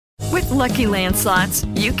Lucky Land Slots,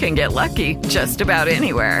 you can get lucky just about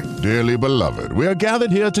anywhere. Dearly beloved, we are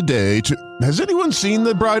gathered here today to... Has anyone seen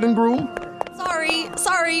the bride and groom?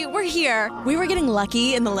 Sorry, we're here. We were getting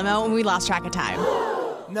lucky in the limo and we lost track of time.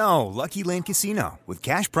 No, Lucky Land Casino, with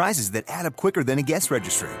cash prizes that add up quicker than a guest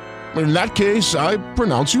registry. In that case, I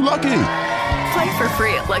pronounce you lucky. Play for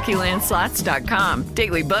free at LuckyLandSlots.com.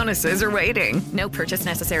 Daily bonuses are waiting. No purchase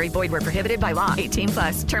necessary. Void where prohibited by law.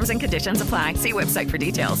 18+. Terms and conditions apply. See website for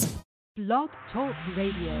details. Blog Talk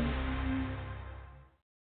Radio.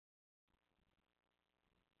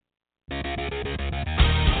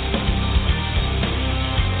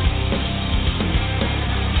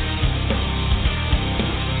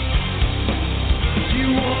 You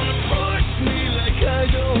wanna push me like I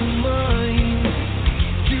don't mind.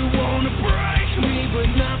 You wanna break me, but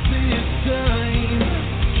not this time.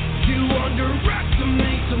 You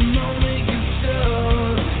underestimate the moment you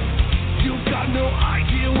start. You got no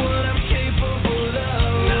idea what I'm capable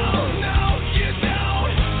of. No.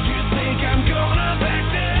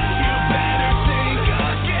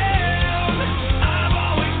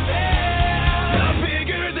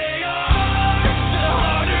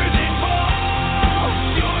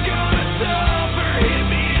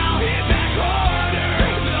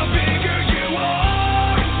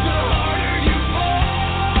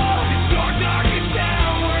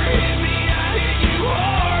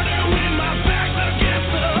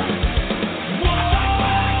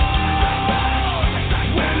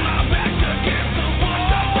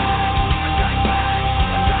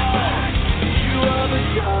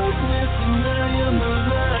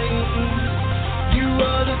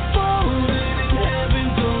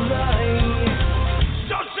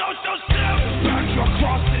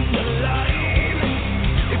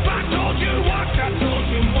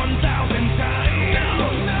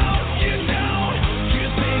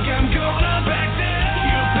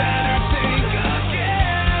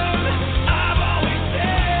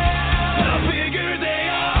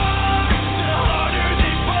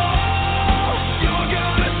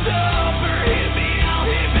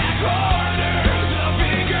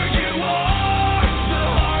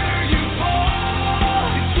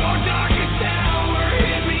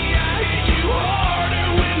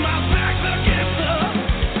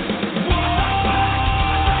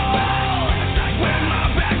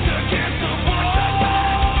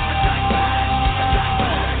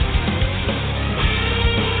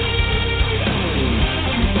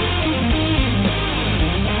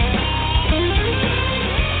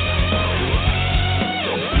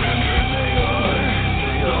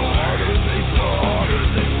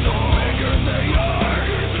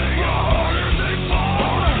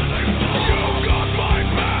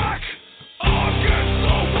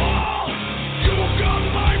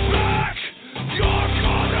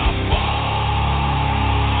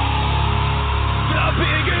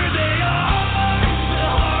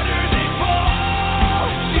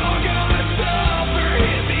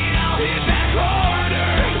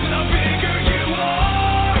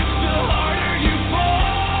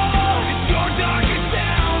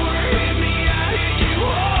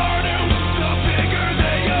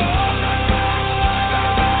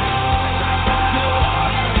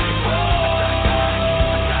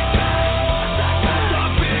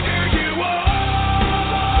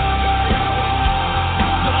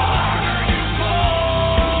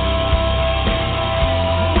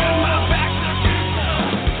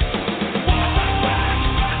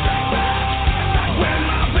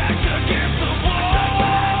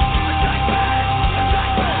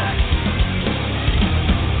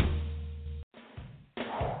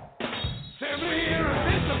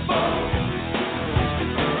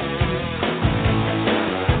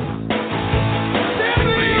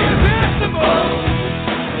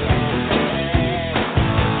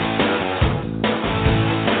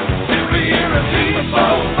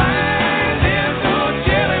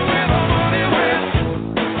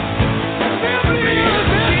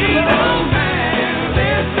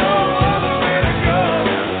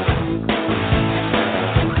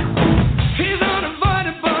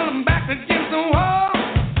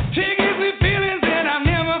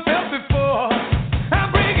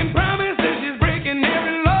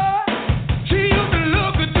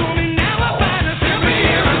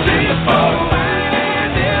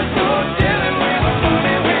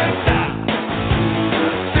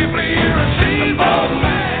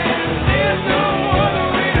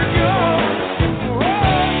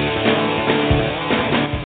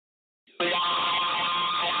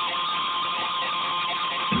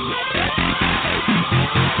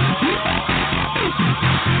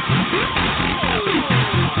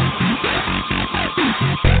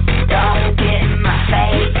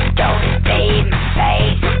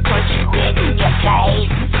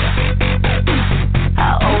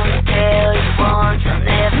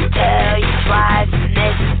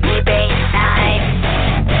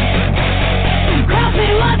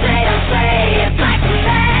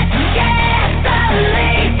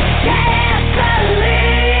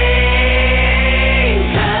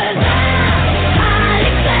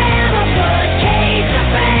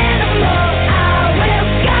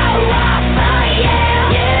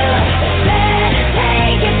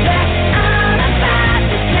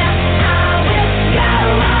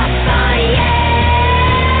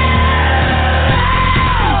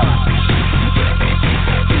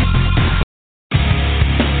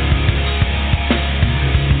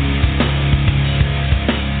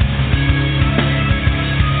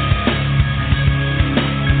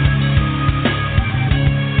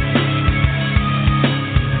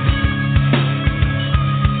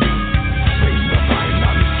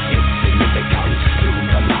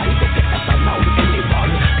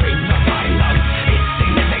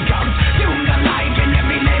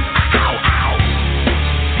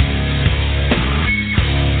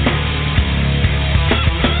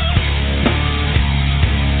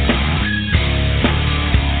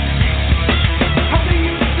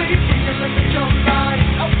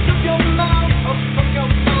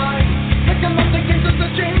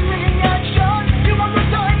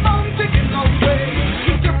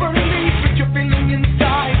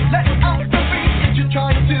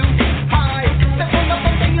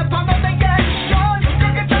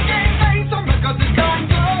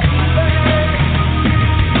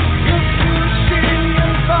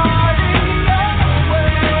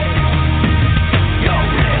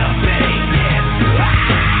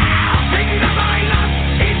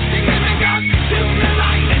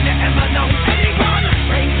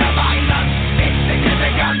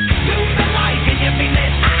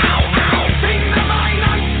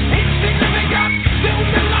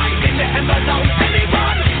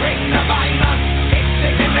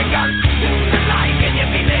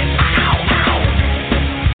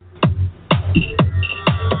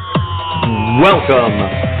 Welcome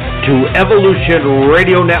to Evolution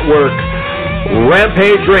Radio Network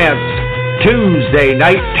Rampage Rants Tuesday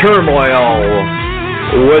Night Turmoil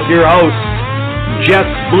with your hosts Jess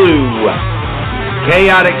Blue,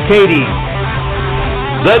 Chaotic Katie,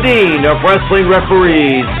 the Dean of Wrestling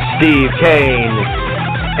Referees Steve Cain,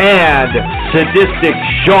 and Sadistic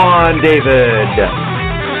Sean David.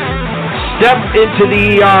 Step into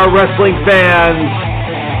the ER Wrestling fans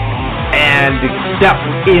and step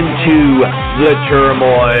into the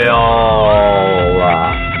turmoil.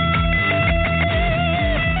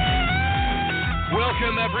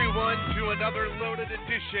 Welcome, everyone, to another loaded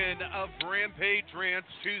edition of Rampage Rants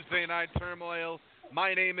Tuesday Night Turmoil.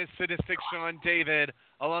 My name is Sadistic Sean David,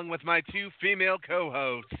 along with my two female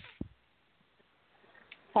co-hosts.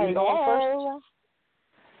 Hello. You going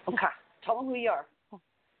first? Okay. Tell them who you are.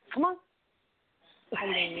 Come on.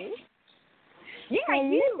 Hello. Yeah,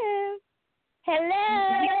 Hello. you.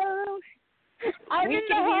 Hello. I'm in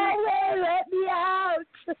the hallway. Let me out.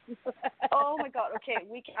 Oh my God. Okay.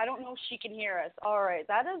 I don't know if she can hear us. All right.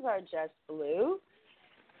 That is our Jess Blue,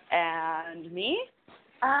 and me.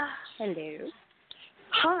 Hello.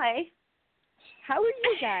 Hi. How are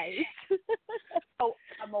you guys? Oh,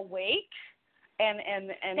 I'm awake,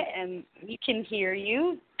 and we can hear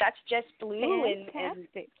you. That's Jess Blue,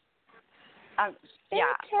 Fantastic.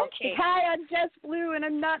 Yeah. Okay. Hi, I'm Jess Blue, and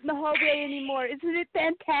I'm not in the hallway anymore. Isn't it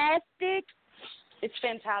fantastic? It's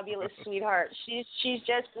fantabulous, sweetheart. She's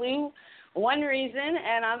Jess Blue, one reason,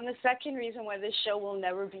 and I'm the second reason why this show will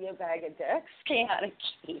never be a bag of dicks. Chaotic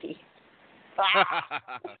Katie.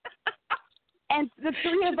 And the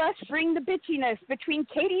three of us bring the bitchiness between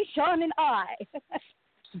Katie, Sean, and I.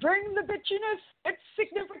 Bring the bitchiness. It's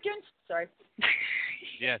significant. Sorry.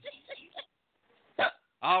 Yes.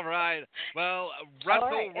 All right. Well,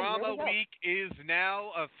 WrestleMania week is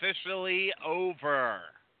now officially over.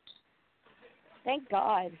 Thank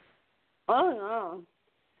God. Oh,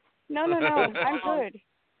 no. No. I'm good.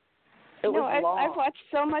 I've watched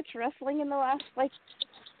so much wrestling in the last,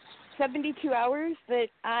 72 hours that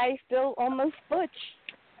I feel almost butch.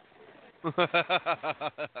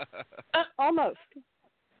 Almost.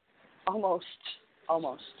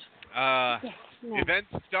 Yes, no. Events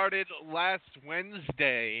started last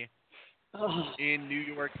Wednesday in New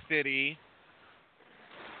York City,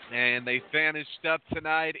 and they finished up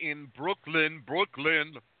tonight in Brooklyn.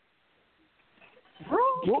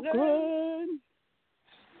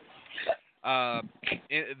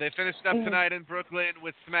 They finished up tonight in Brooklyn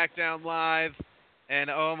with Smackdown Live, and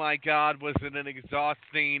oh my God, was it an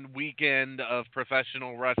exhausting weekend of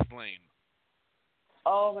professional wrestling.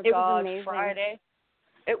 Oh my God, Friday.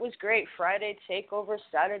 It was great. Friday takeover,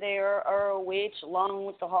 Saturday ROH, along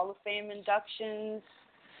with the Hall of Fame inductions,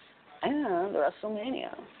 and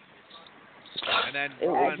WrestleMania. And then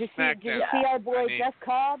did you see our boy Jeff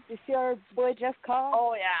Cobb?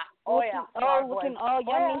 Oh, yeah. Looking all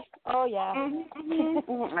yummy. Oh, yeah.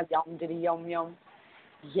 Yum, diddy, yum, yum.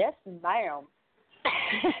 Yes, ma'am.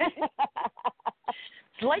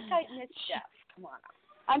 It's like I miss Jeff. Come on.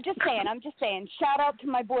 I'm just saying. Shout out to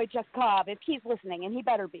my boy Jeff Cobb if he's listening, and he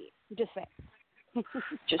better be. I'm just saying.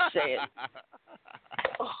 Just say it.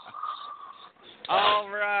 All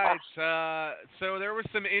right. So there were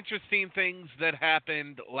some interesting things that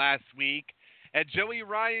happened last week at Joey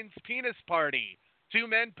Ryan's penis party. Two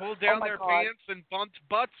men pulled down their pants and bumped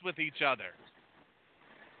butts with each other.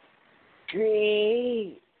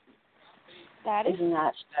 Great. Isn't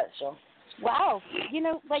that special? Wow.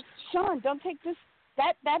 Sean, don't take this.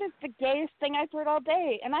 That is the gayest thing I've heard all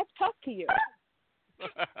day, and I've talked to you.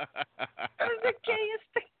 That is the gayest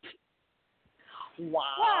thing.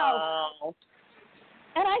 Wow.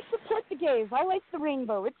 And I support the gays. I like the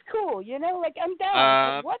rainbow. It's cool, I'm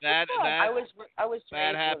down. What the fuck? I was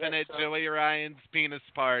that happened at Joey Ryan's penis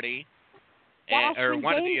party, Gosh, or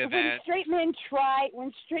one of the events.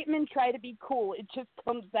 When straight men try to be cool, it just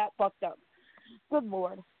comes that fucked up. Good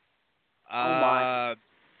Lord.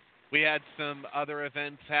 We had some other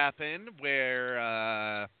events happen where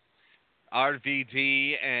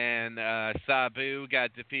RVD and Sabu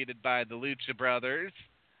got defeated by the Lucha Brothers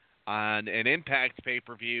on an Impact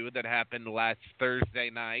pay-per-view that happened last Thursday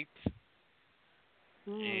night.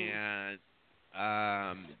 And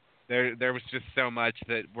there was just so much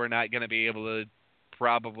that we're not going to be able to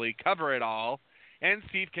probably cover it all. And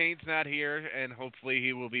Steve Cain's not here, and hopefully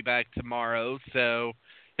he will be back tomorrow, so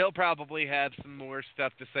he'll probably have some more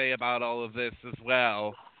stuff to say about all of this as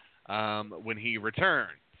well when he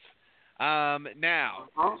returns. Now,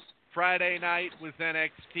 Friday night was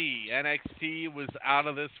NXT. NXT was out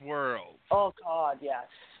of this world. Oh, God, yes.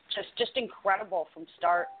 Just incredible from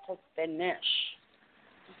start to finish.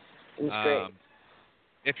 It was great.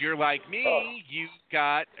 If you're like me, you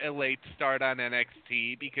got a late start on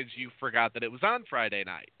NXT because you forgot that it was on Friday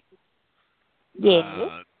night.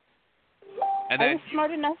 Yeah. And I was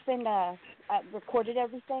smart enough and I recorded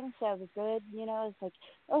everything, so it was good. You know, it's like,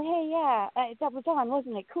 oh, hey, yeah, that was on,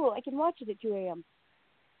 wasn't it? Cool. I can watch it at 2 a.m.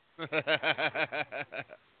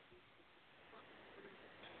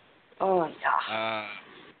 Oh, yeah.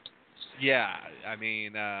 Yeah, I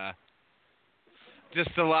mean,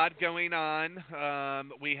 just a lot going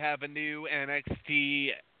on. We have a new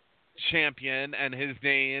NXT champion, and his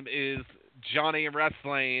name is Johnny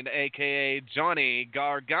Wrestling, a.k.a. Johnny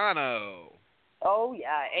Gargano. Oh,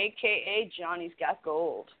 yeah, a.k.a. Johnny's Got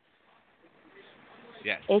Gold.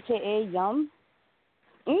 Yes. A.k.a. Yum?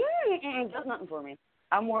 Does nothing for me.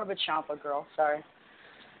 I'm more of a Ciampa girl, sorry.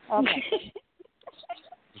 Okay.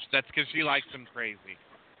 That's because she likes him crazy.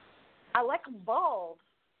 I like them bald.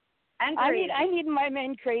 And I crazy. need my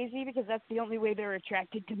men crazy because that's the only way they're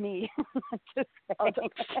attracted to me.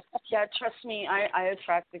 Yeah, trust me, I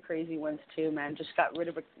attract the crazy ones too, man. Just got rid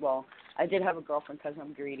of it. Well, I did have a girlfriend because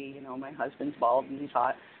I'm greedy. You know, my husband's bald and he's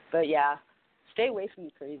hot. But yeah, stay away from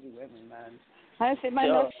the crazy women, man. I say my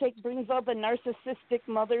milkshake brings all the narcissistic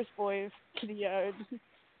mother's boys to the yard.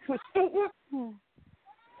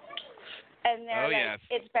 And they're like, yes.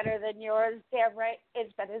 It's better than yours. Damn right,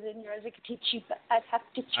 it's better than yours. I could teach you, but I'd have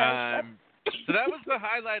to charge them. So that was the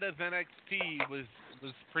highlight of NXT. Was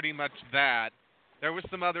pretty much that. There was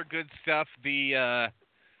some other good stuff. The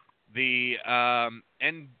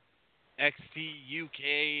NXT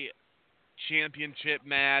UK Championship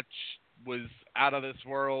match was out of this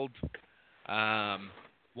world.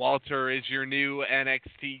 Walter is your new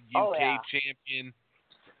NXT UK champion.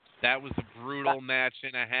 That was a brutal match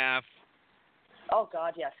and a half. Oh,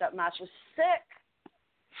 God, yes. That match was sick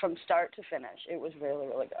from start to finish. It was really,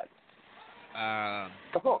 really good.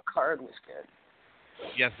 The whole card was good.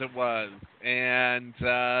 Yes, it was. And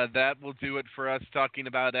that will do it for us talking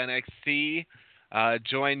about NXT.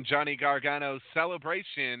 Join Johnny Gargano's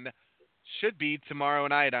celebration. Should be tomorrow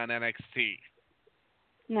night on NXT.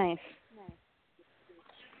 Nice.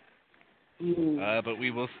 But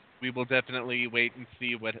we will definitely wait and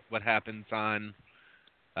see what happens on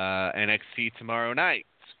NXT tomorrow night.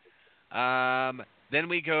 Then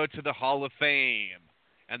we go to the Hall of Fame.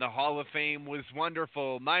 And the Hall of Fame was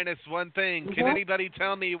wonderful, minus one thing. Can anybody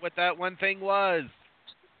tell me what that one thing was?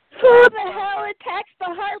 Who the hell attacks the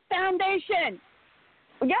Heart Foundation?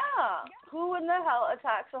 Yeah. Who in the hell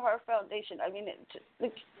attacks the Heart Foundation? I mean,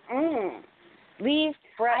 leave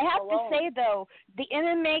Brett I have alone. to say, though, the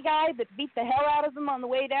MMA guy that beat the hell out of him on the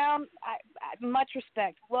way down, I much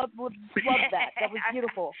respect. Love that. That was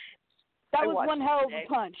beautiful. That was one hell of a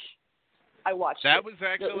punch. I watched that it. Was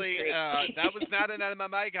actually, that was not an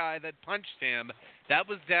MMA guy that punched him. That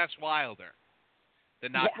was Dash Wilder.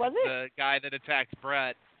 Was it? The guy that attacked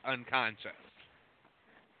Brett unconscious.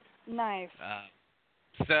 Nice.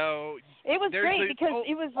 So it was great because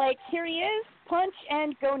it was like, here he is, punch,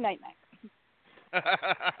 and go night-night.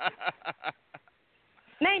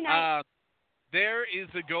 Night-night. There is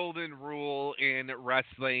a golden rule in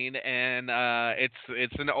wrestling, and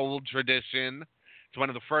it's an old tradition. It's one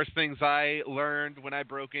of the first things I learned when I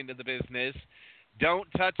broke into the business. Don't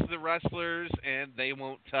touch the wrestlers, and they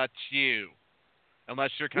won't touch you, unless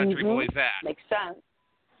you're country boys act. Makes sense.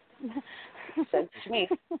 Sense to me.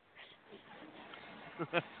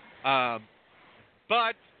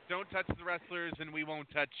 But don't touch the wrestlers, and we won't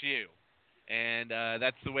touch you. And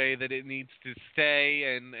that's the way that it needs to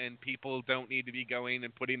stay, and people don't need to be going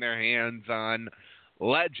and putting their hands on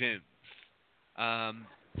legends.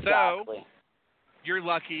 Exactly. You're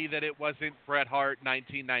lucky that it wasn't Bret Hart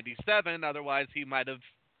 1997. Otherwise, he might have,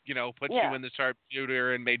 put you in the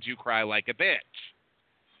sharpshooter and made you cry like a bitch.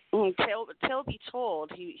 Tale be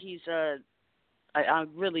told, he's a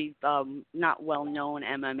really not well-known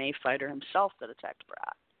MMA fighter himself that attacked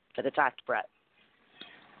Bret.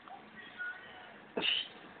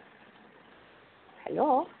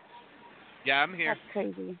 Hello? Yeah, I'm here. That's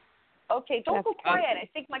crazy. Okay, don't go quiet. I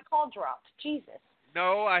think my call dropped. Jesus.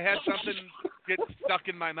 No, I had something get stuck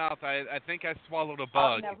in my mouth. I think I swallowed a Oh,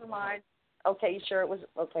 bug. never mind. Okay, you sure it was?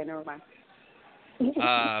 Okay, never mind.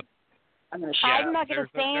 I'm not going to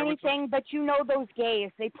say anything, but you know those gays.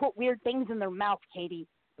 They put weird things in their mouth, Katie.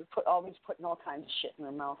 Always putting all kinds of shit in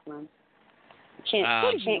their mouth, man. You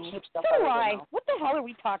can't keep stuff out of their mouth. What the hell are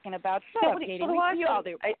we talking about? Shut up, Katie. We all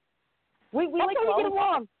do. We like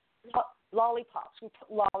lollipops. Lollipops. We put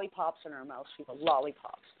lollipops in our mouths. We put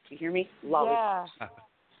lollipops. Do you hear me? Lollipops. Yeah.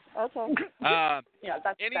 Okay.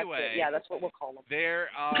 Anyway, that's what we'll call them. There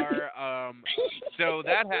are so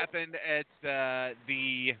that happened at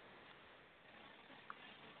the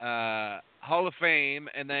Hall of Fame,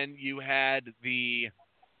 and then you had the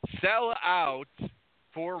sell-out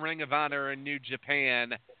for Ring of Honor in New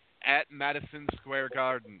Japan at Madison Square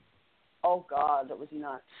Garden. Oh, God, that was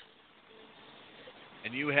nuts.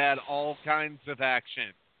 And you had all kinds of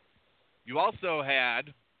action. You also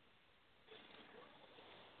had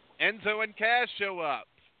Enzo and Cass show up.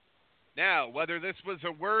 Now, whether this was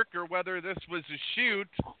a work or whether this was a shoot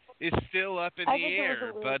is still up in the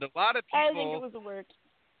air. But a lot of people, I think it was a work.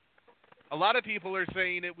 A lot of people are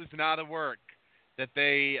saying it was not a work. That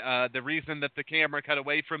they, the reason that the camera cut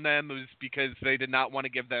away from them was because they did not want to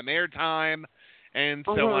give them airtime, and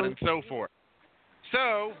so on and so forth.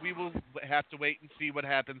 So we will have to wait and see what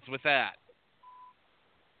happens with that.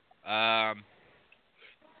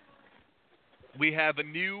 We have a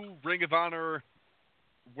new Ring of Honor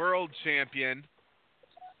World Champion.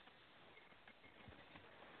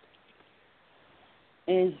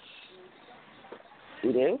 You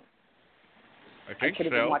do? I think could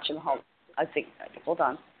have been watching the whole. I think. Hold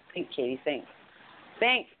on. Think, Katie. Think.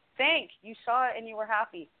 You saw it and you were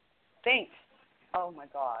happy. Think. Oh my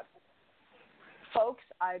God. Folks,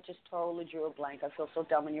 I just totally drew a blank. I feel so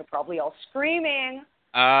dumb, and you're probably all screaming.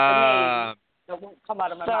 The name that won't come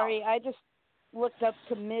out of my mouth. Sorry, I just looked up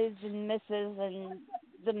to Ms. and Mrs. and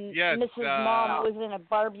the Mrs. Mom was in a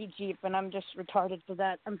Barbie Jeep, and I'm just retarded for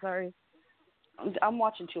that. I'm sorry. I'm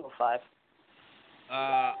watching 205.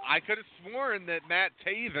 I could have sworn that Matt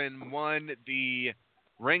Taven won the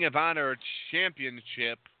Ring of Honor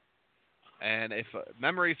Championship, and if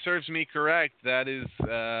memory serves me correct, that is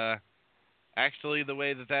actually the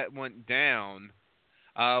way that went down.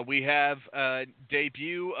 We have a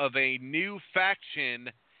debut of a new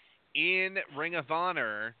faction in Ring of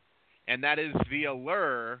Honor, and that is the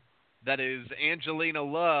Allure. That is Angelina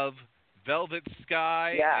Love, Velvet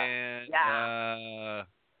Sky, and that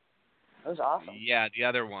was awesome. Yeah, the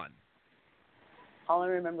other one. All I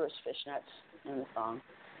remember is fishnets in the song.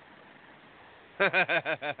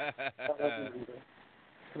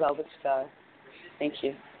 Velvet Sky. Thank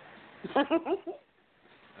you.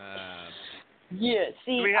 Yeah,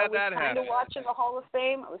 see, I was kind of watching the Hall of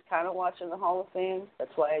Fame.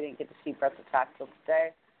 That's why I didn't get to see Breath Attack till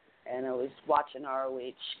today. And I was watching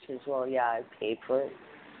ROH because, I paid for it.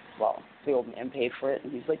 Well, the old man paid for it,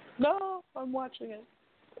 and he's like, no, I'm watching it.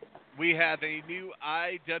 We have a new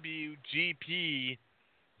IWGP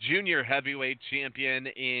Junior Heavyweight Champion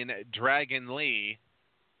in Dragon Lee.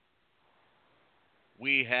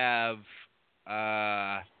 We have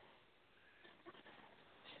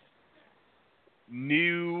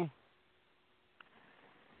new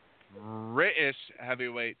British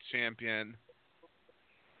Heavyweight Champion.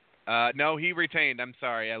 No, he retained. I'm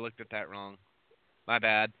sorry, I looked at that wrong. My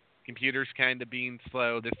bad. Computer's kind of being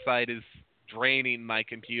slow. This site is draining my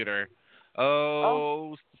computer.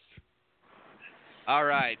 All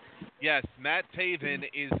right. Yes, Matt Taven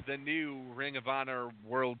is the new Ring of Honor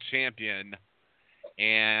World Champion.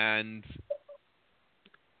 And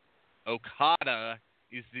Okada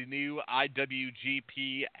is the new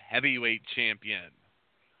IWGP Heavyweight Champion.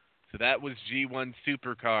 So that was G1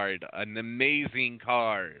 Supercard, an amazing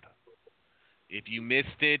card. If you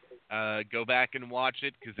missed it, go back and watch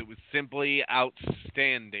it because it was simply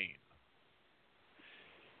outstanding.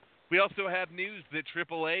 We also have news that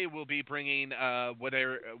AAA will be bringing what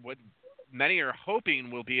many are hoping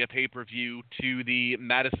will be a pay-per-view to the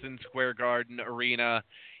Madison Square Garden Arena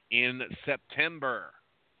in September.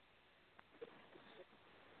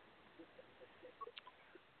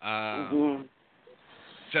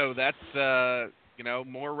 So that's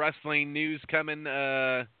more wrestling news coming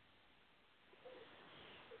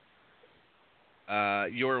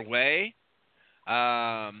your way.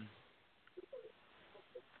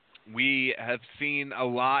 We have seen a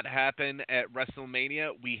lot happen at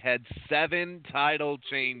WrestleMania. We had 7 title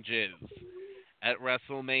changes at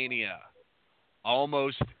WrestleMania.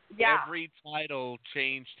 Almost every title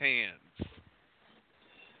changed hands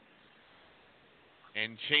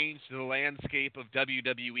and changed the landscape of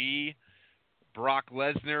WWE. Brock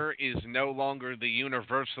Lesnar is no longer the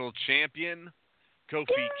Universal Champion.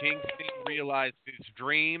 Kofi Kingston realized his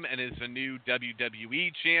dream and is a new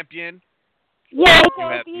WWE Champion. Yay,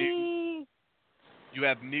 You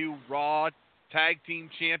have new Raw Tag Team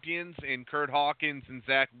Champions in Kurt Hawkins and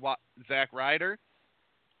Zack Ryder.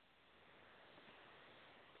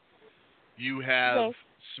 You have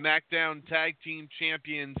SmackDown Tag Team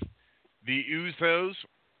Champions, the Usos,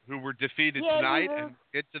 who were defeated tonight, and we'll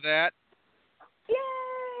get to that.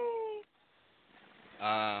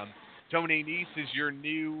 Yay! Tony Nese is your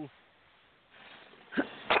new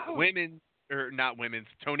Tony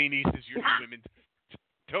Nese is your new women's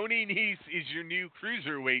Tony Nese is your new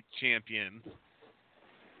cruiserweight champion.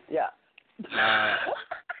 Yeah.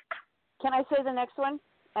 Can I say the next one?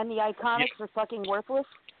 And the Iconics are fucking worthless?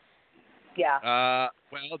 Yeah.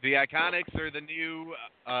 Well, the Iconics are the new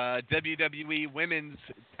WWE Women's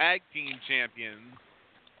Tag Team Champions.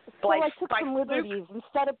 So I took some liberties.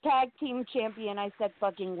 Instead of tag team champion, I said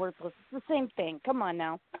fucking worthless. It's the same thing. Come on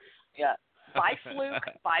now. Yeah. By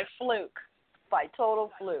fluke. By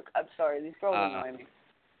total fluke. I'm sorry. These girls annoy me.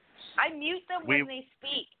 I mute them when they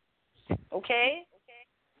speak. Okay?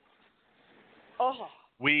 Oh.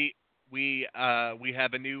 We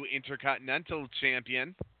have a new Intercontinental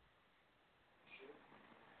Champion.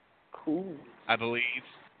 Cool. I believe.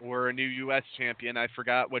 Or a new U.S. champion. I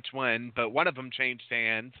forgot which one, but one of them changed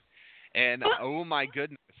hands. And, oh my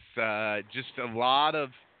goodness, just a lot of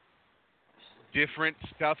different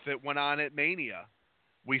stuff that went on at Mania.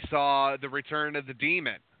 We saw the return of the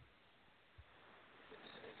Demon.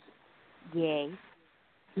 Yay.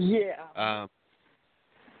 Yeah.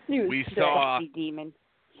 We saw... Sexy demon.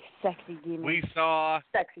 Sexy demon. We saw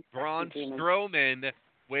sexy Braun demon. Strowman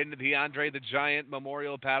win the Andre the Giant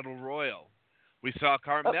Memorial Battle Royal. We saw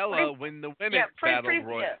Carmella win the Women's Battle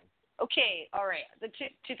Royal. Yeah. Okay, all right. The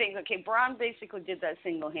two things. Okay, Braun basically did that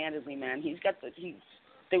single-handedly, man. He's got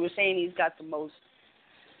they were saying he's got the most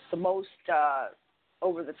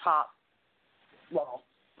over the top. Well,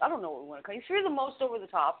 I don't know what we want to call it. He threw the most over the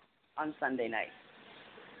top on Sunday night.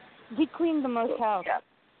 He cleaned the most house.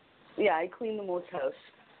 Yeah, he cleaned the most house.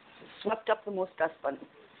 Swept up the most dust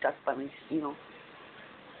bunnies, you know.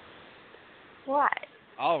 What?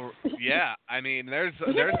 Oh, yeah. I mean, there's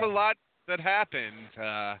a lot that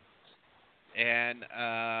happened. And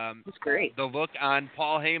it's great. The look on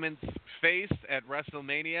Paul Heyman's face at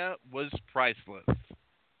WrestleMania was priceless.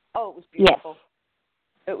 Oh, it was beautiful.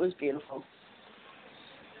 Yes. It was beautiful.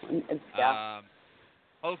 Yeah.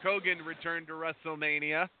 Hulk Hogan returned to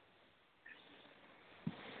WrestleMania.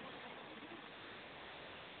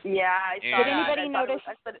 Yeah, I saw Did anybody notice?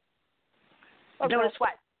 Notice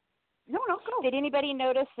what? No, go. Did anybody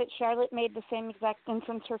notice that Charlotte made the same exact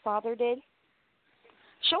entrance her father did?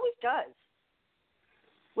 She always does.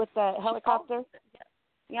 With the helicopter?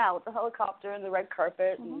 Yeah, with the helicopter and the red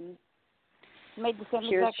carpet. And made the same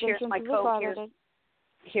exact entrance as her father did.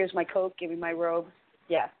 Here's my coat, give me my robe.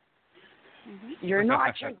 Yeah. You're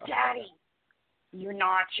not your daddy. You're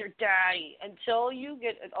not your daddy. Until you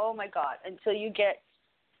get, oh my God, until you get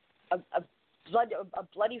a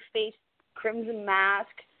bloody-faced crimson mask,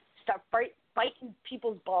 start biting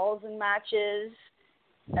people's balls in matches,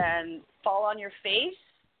 and fall on your face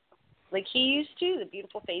like he used to. The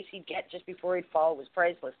beautiful face he'd get just before he'd fall was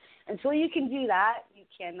priceless. Until you can do that, you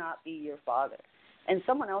cannot be your father. And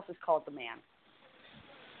someone else is called the man.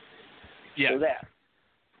 Yeah. So there.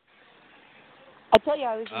 I tell you,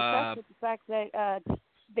 I was impressed with the fact that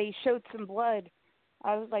they showed some blood.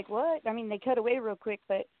 I was like, what? I mean, they cut away real quick,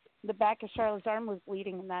 but the back of Charlotte's arm was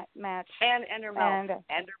bleeding in that match. And her mouth.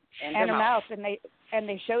 And her mouth. And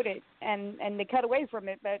they showed it. And they cut away from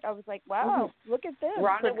it. But I was like, wow, look at this.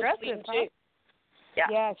 Rhonda was bleeding too.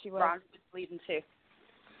 Yeah, she was. Rhonda was bleeding too.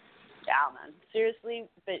 Yeah, man. Seriously,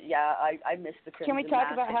 but yeah, I missed the crimson. Can we talk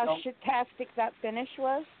mask about how shit-tastic that finish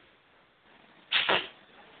was?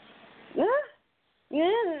 Yeah.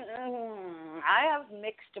 I have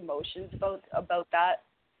mixed emotions about that.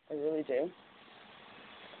 I really do.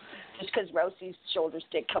 Just because Rousey's shoulders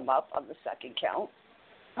did come up on the second count.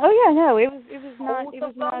 Oh yeah, no, it was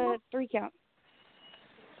not a 3 count.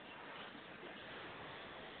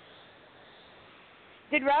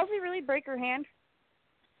 Did Rousey really break her hand?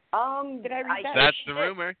 Did I read that? That's the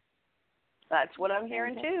rumor. That's what I'm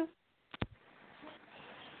hearing too.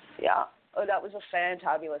 Yeah. Oh, that was a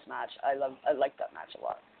fantabulous match. I liked that match a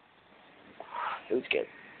lot. It was good.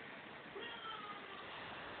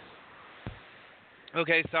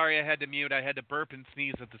 Okay, sorry, I had to mute. I had to burp and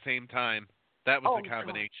sneeze at the same time. That was the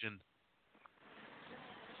combination.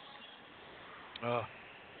 God.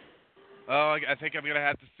 Oh, I think I'm going to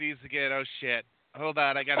have to sneeze again. Oh, shit. Hold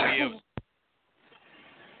on, I got to mute.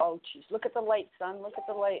 Oh, jeez. Look at the light, son. Look at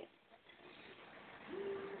the light.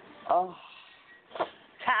 Oh.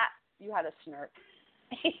 Ha! You had a snort.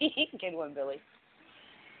 Good one, Billy.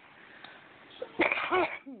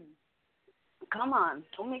 Come on.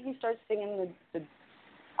 Don't make me start singing the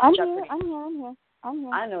I'm Jeopardy. here. I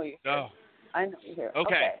know you're here. Oh. I know you're here.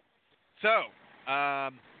 Okay. So,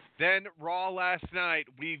 then Raw last night,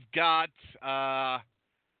 we've got,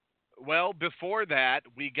 before that,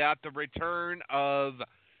 we got the return of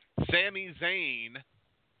Sami Zayn.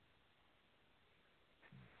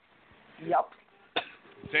 Yep.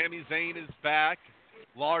 Sami Zayn is back.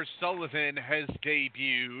 Lars Sullivan has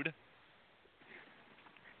debuted.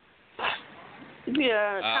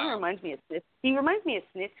 Yeah, it kind of reminds me of Snitsky. He reminds me of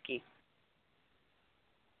Snitsky.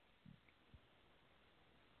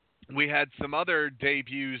 We had some other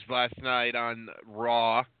debuts last night on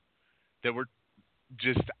Raw that were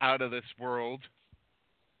just out of this world.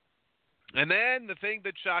 And then the thing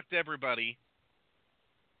that shocked everybody,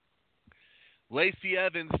 Lacey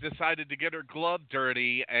Evans decided to get her glove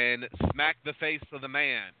dirty and smack the face of the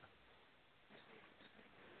man.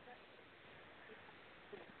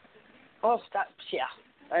 Oh, stop. Yeah.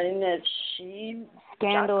 I mean, she...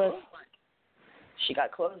 Scandalous. She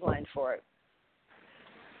got clotheslined for it.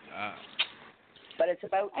 But it's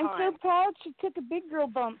about time. I'm so proud she took a big girl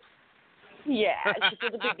bump. Yeah, she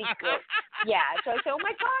took a big girl. Yeah, so I said, oh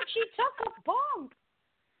my God, she took a bump.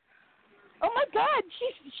 Oh my God,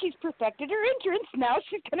 she's perfected her entrance. Now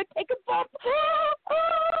she's gonna take a bump.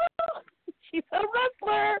 She's a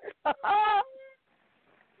wrestler.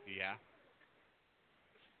 Yeah.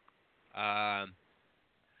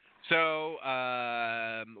 So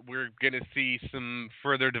we're gonna see some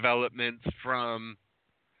further developments from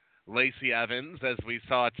Lacey Evans as we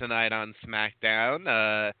saw tonight on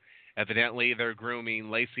SmackDown. Evidently, they're grooming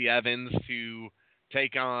Lacey Evans to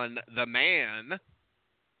take on the man.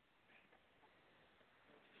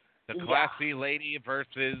 The classy lady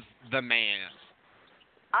versus the man.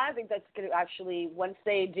 I think that's going to actually, once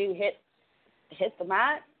they do hit the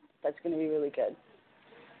mat, that's going to be really good.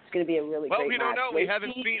 It's going to be a really great match. Well, we don't know. We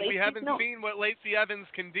haven't seen what Lacey Evans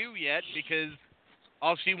can do yet because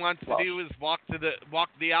all she wants to do is walk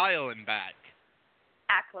the aisle and back.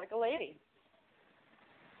 Act like a lady.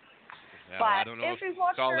 Yeah, but I don't know if you've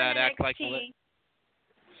watched her in NXT,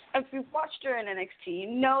 if you've watched her in NXT, you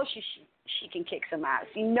know she can kick some ass.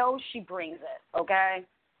 You know she brings it. Okay.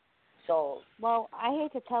 So. Well, I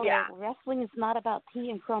hate to tell you, wrestling is not about tea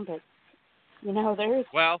and crumpets. You know, there's.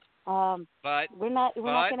 Well. But we're not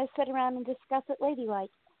going to sit around and discuss it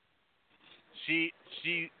ladylike. She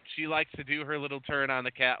likes to do her little turn on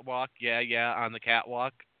the catwalk. Yeah, on the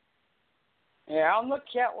catwalk. Yeah, on the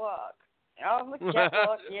catwalk. On the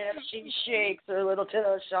catwalk, yeah, she shakes her little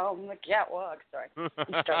tush on the catwalk. Sorry,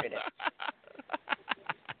 he started it.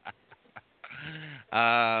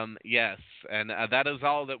 Yes, and that is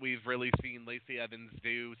all that we've really seen Lacey Evans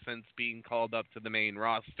do since being called up to the main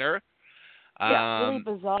roster. Yeah, really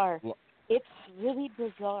bizarre. It's really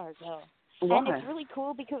bizarre, though. Why? And it's really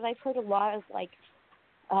cool because I've heard a lot of, like,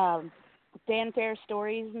 fanfare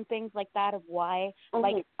stories and things like that of why. Mm-hmm.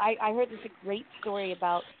 Like, I heard this great story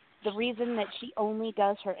about the reason that she only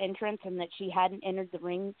does her entrance and that she hadn't entered the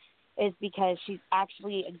ring is because she's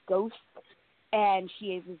actually a ghost, and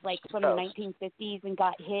she was, like, from the 1950s and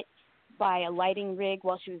got hit by a lighting rig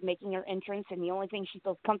while she was making her entrance, and the only thing she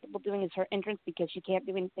feels comfortable doing is her entrance because she can't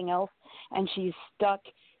do anything else, and she's stuck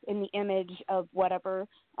in the image of whatever,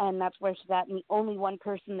 and that's where she's at, and the only one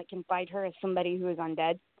person that can fight her is somebody who is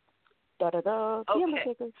undead. Da-da-da, the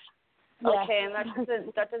Undertaker. Yeah. Okay, and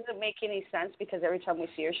that doesn't make any sense because every time we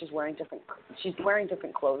see her, she's wearing different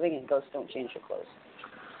clothing, and ghosts don't change their clothes.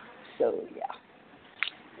 So yeah.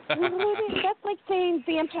 That's like saying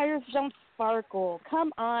vampires don't sparkle.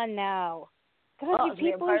 Come on now. God,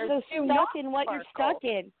 you people are so stuck in what you're stuck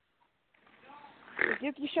in.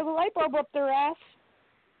 If you shove a light bulb up their ass.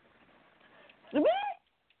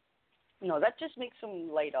 No, that just makes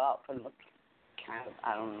them light up and look kind of,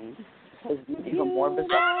 I don't know, even more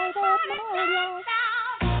bizarre.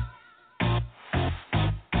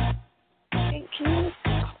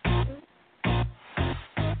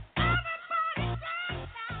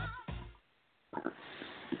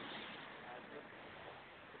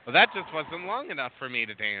 Well, that just wasn't long enough for me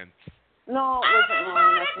to dance. No, it wasn't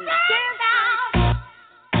long enough for me.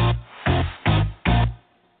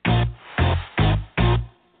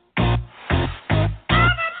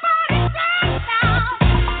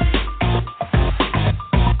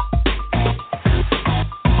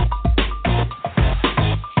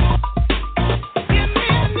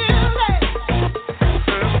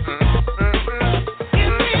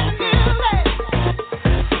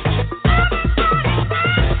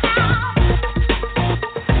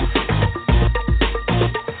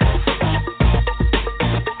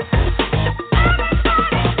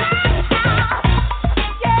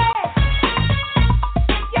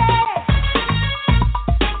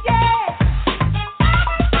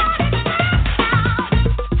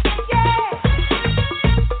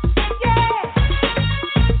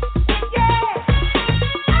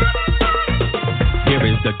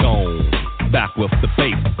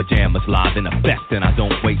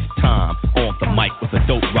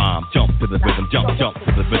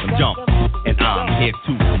 And I'm here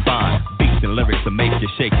to combine beats and lyrics to make you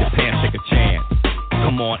shake your pants, take a chance.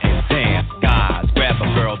 Come on and dance, guys. Grab a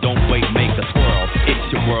girl, don't wait, make a swirl.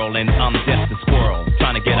 It's your world and I'm just a squirrel.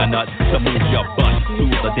 Trying to get a nut to move your butt to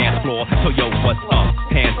the dance floor. So yo, what's up?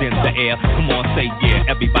 Hands in the air. Come on, say yeah.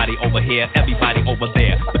 Everybody over here, everybody over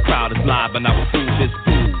there. The crowd is live and I will do this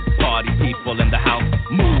food. Party people in the house,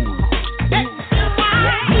 move.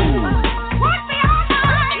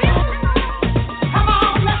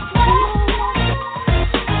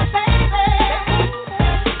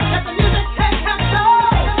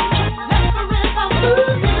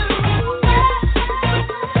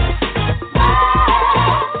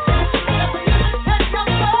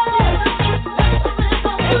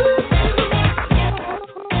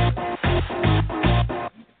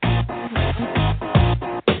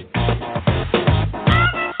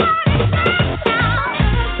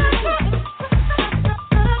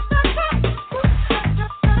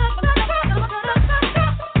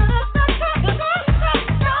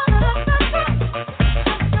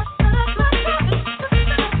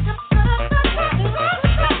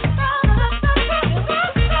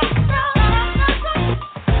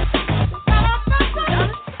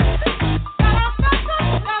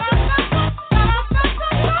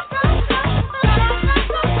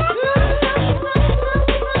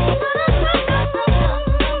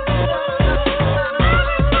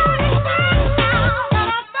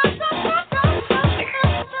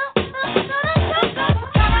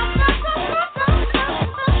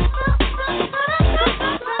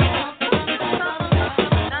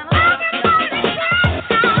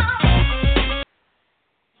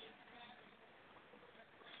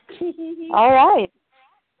 All right.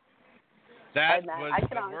 That was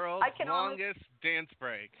the world's longest dance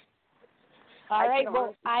break. All right.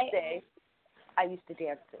 Well, I used to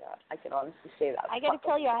dance to that. I can honestly say that. I got to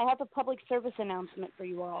tell you, I have a public service announcement for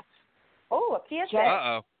you all. Oh, a PSA.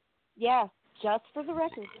 Uh-oh. Yeah, just for the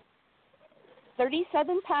record.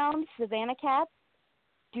 37-pound Savannah cats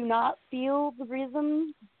do not feel the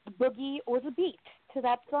rhythm, the boogie, or the beat to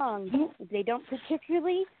that song. They don't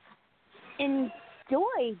particularly enjoy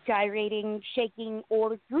gyrating, shaking,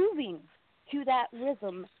 or grooving to that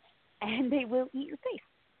rhythm, and they will eat your face.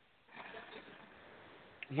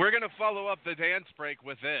 We're going to follow up the dance break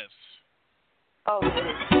with this. Oh.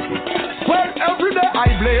 Well, every day I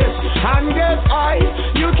blaze and get high.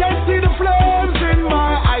 You can see the flames in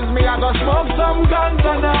my eyes. Me I go smoke some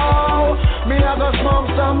ganja now. Me I go smoke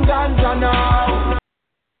some ganja now.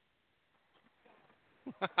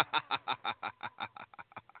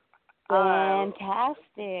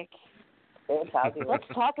 Fantastic. Fantastic. Let's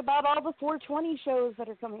talk about all the 420 shows that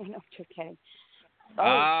are coming. No, just kidding.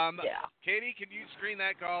 Yeah. Katie, can you screen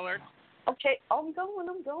that caller? Okay, I'm going.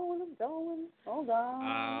 Hold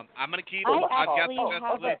on. I'm going to keep... I I've got actually the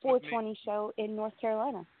have a list with 420 me. show in North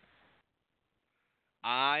Carolina.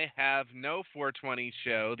 I have no 420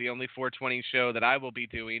 show. The only 420 show that I will be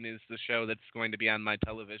doing is the show that's going to be on my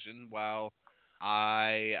television while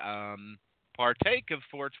I partake of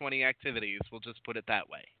 420 activities. We'll just put it that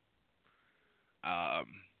way.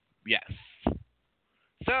 Yes.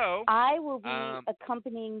 So I will be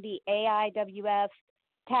accompanying the AIWF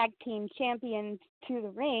Tag Team Champions to the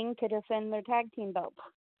ring to defend their tag team belts.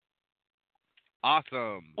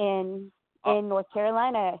 Awesome. In North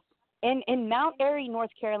Carolina. In Mount Airy,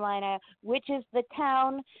 North Carolina, which is the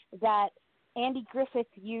town that Andy Griffith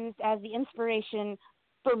used as the inspiration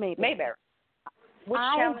for Mayberry.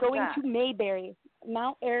 I am going to Mayberry,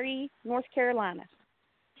 Mount Airy, North Carolina.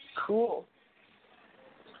 Cool.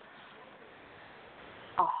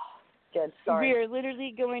 Oh, good. Sorry. We are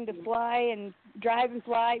literally going to fly and drive and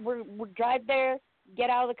fly. We'll drive there,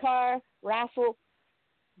 get out of the car, wrestle,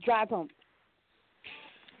 drive home.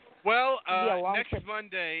 Well, next trip.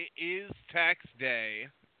 Monday is tax day,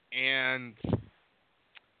 and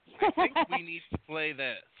I think we need to play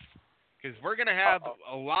this because we're going to have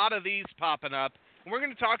a lot of these popping up, and we're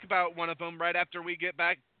going to talk about one of them right after we get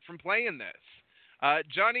back from playing this.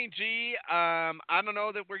 Johnny G, I don't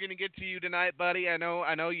know that we're going to get to you tonight, buddy. I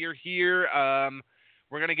know you're here.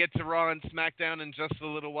 We're going to get to Raw and SmackDown in just a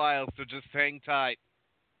little while, so just hang tight.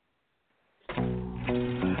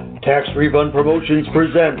 Tax Refund Promotions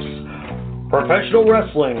presents Professional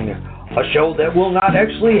Wrestling, a show that will not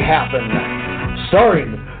actually happen.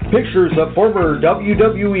 Starring pictures of former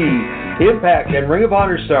WWE, Impact, and Ring of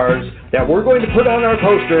Honor stars that we're going to put on our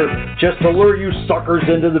poster just to lure you suckers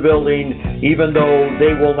into the building, even though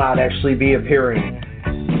they will not actually be appearing.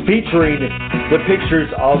 Featuring the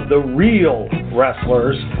pictures of the real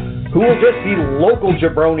wrestlers, who will just be local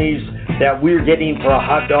jabronis that we're getting for a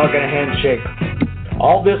hot dog and a handshake.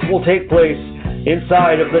 All this will take place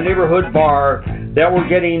inside of the neighborhood bar that we're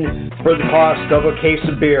getting for the cost of a case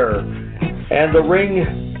of beer. And the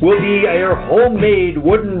ring will be a homemade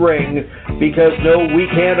wooden ring because, no, we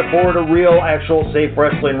can't afford a real, actual safe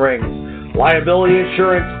wrestling ring. Liability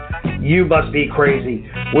insurance, you must be crazy.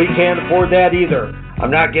 We can't afford that either.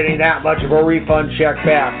 I'm not getting that much of a refund check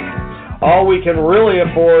back. All we can really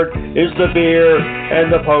afford is the beer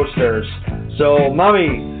and the posters. So,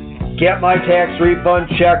 Mommy, get my tax refund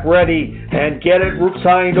check ready and get it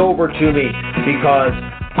signed over to me because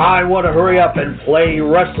I want to hurry up and play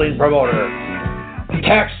wrestling promoter.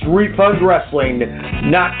 Tax refund wrestling,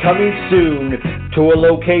 not coming soon to a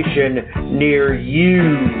location near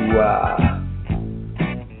you.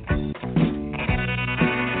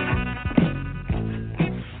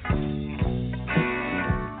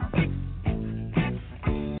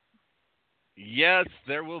 Yes,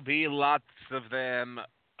 there will be lots of them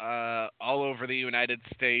all over the United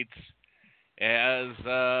States as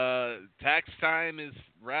tax time is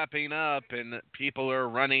wrapping up and people are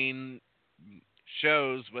running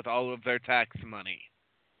shows with all of their tax money.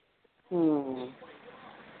 Instead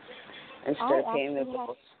of paying their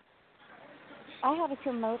bills. I have a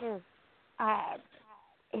promoter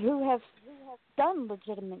who has done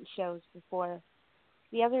legitimate shows before.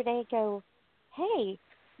 The other day, go, hey,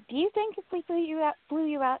 do you think if we flew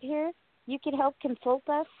you out here, you could help consult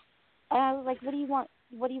us? And I was like, what do you want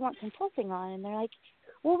consulting on? And they're like,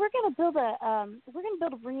 well, we're gonna build a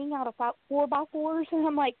ring out of 4x4s. And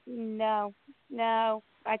I'm like, no,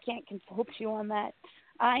 I can't consult you on that.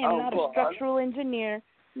 I am not a structural engineer.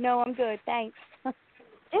 No, I'm good, thanks.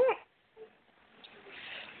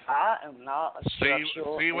 I am not a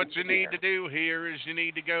structural See what engineer. you need to do here is you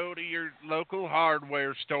need to go to your local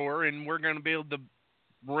hardware store and we're going to build the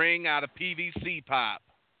ring out of PVC pipe.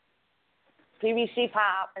 PVC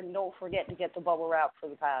pipe, and don't forget to get the bubble wrap for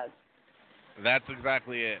the pads. That's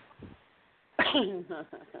exactly it. And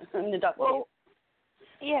the duct tape.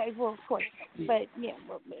 Yeah, well, of course. But, yeah.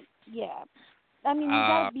 I mean, you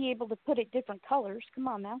got to be able to put it different colors. Come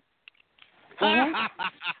on now.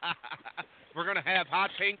 We're going to have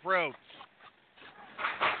hot pink ropes.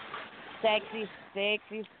 Sexy.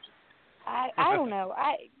 I don't know.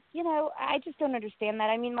 I just don't understand that.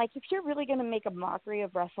 I mean, like, if you're really going to make a mockery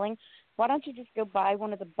of wrestling, why don't you just go buy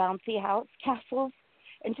one of the bouncy house castles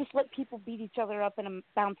and just let people beat each other up in a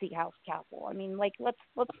bouncy house castle? I mean, like, let's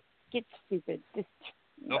get stupid. The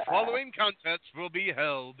following contest will be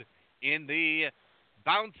held in the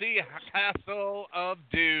bouncy castle of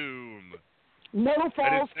doom. No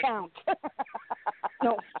falls count.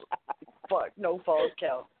 No falls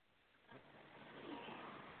count.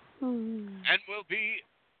 And will be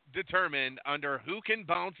determined under who can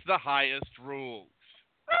bounce the highest rules.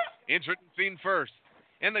 Introducing first,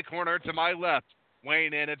 in the corner to my left,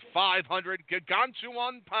 weighing in at 500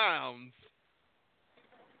 gigantuan pounds,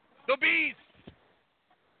 the Beast!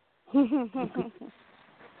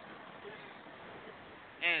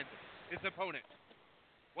 And his opponent,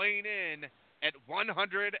 weighing in at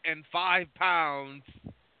 105 pounds,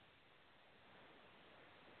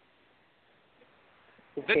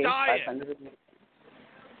 the Diet.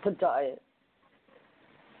 The Diet.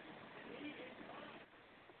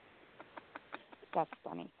 That's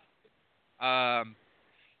funny.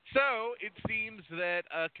 So it seems that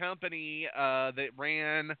a company that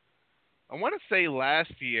ran, I want to say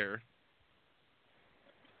last year,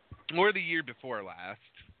 or the year before last.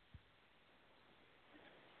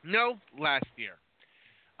 No, last year.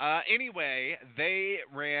 Anyway, they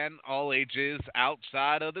ran all ages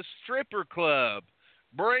outside of the stripper club.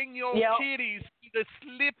 Bring your kitties to the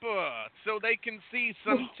slipper so they can see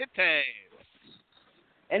some titties.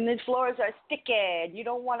 And the floors are sticky. You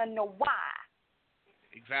don't want to know why.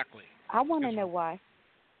 Exactly. I want to know why.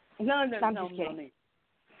 No, I'm just kidding.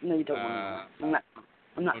 No, you don't want to know.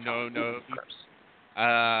 I'm not.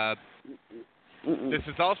 No. This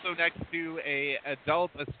is also next to a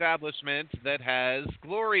adult establishment that has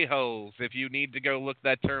glory holes. If you need to go look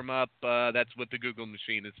that term up, that's what the Google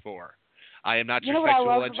machine is for. I am not your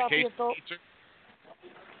sexual education teacher.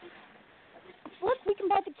 Look, we can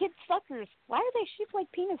buy the kids suckers. Why are they shaped like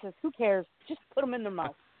penises? Who cares? Just put them in their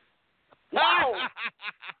mouth. No!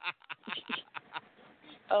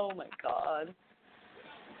 Oh, my God.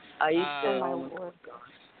 Oh, my Lord.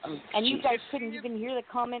 And you guys couldn't even hear the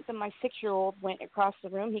comment that my 6-year-old went across the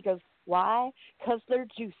room. He goes, why? Because they're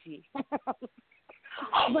juicy.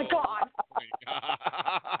 Oh, my God.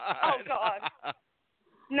 Oh, God.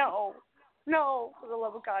 No. No. For the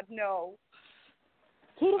love of God, no.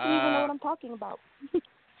 He doesn't even know what I'm talking about.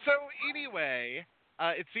 So, anyway,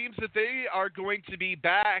 it seems that they are going to be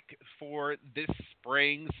back for this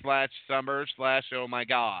spring/summer/ oh my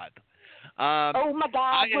God. Oh my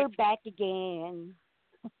God, we're back again.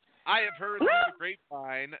 I have heard through the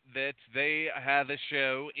grapevine that they have a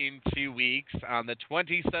show in 2 weeks on the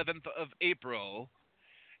 27th of April,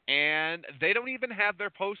 and they don't even have their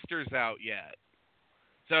posters out yet.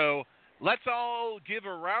 So let's all give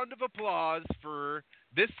a round of applause for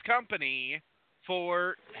this company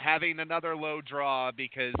for having another low draw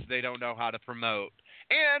because they don't know how to promote.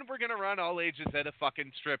 And we're going to run all ages at a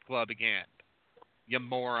fucking strip club again. You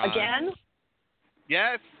morons. Again?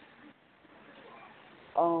 Yes.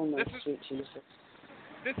 Oh, my sweet Jesus.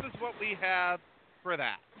 This is what we have for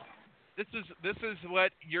that. This is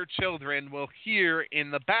what your children will hear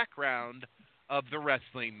in the background of the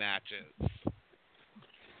wrestling matches.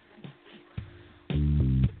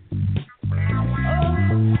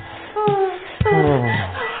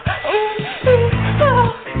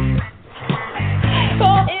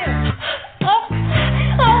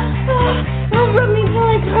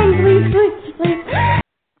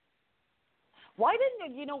 Why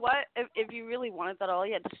didn't you know what? If you really wanted that, all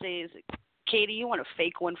you had to say is, Katie, you want a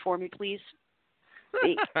fake one for me, please?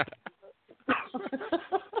 Fake.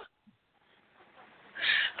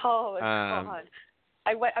 Oh my God!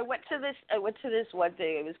 I went to this one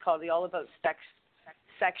day. It was called the All About Sex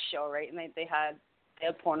show, right? And they had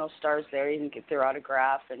porno stars there. You can get their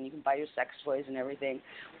autograph, and you can buy your sex toys and everything.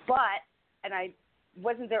 And I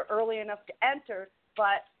wasn't there early enough to enter,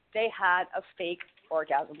 but they had a fake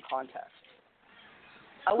orgasm contest.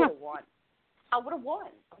 I would have won. I'm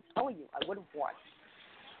telling you, I would have won.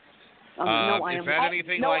 Is that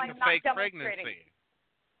anything like a fake pregnancy?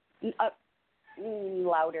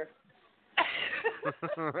 Louder.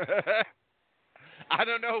 I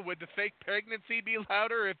don't know. Would the fake pregnancy be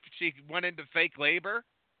louder if she went into fake labor?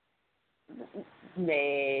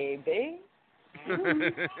 Maybe. I'm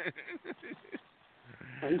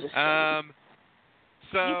just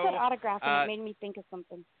so you said autograph, and it made me think of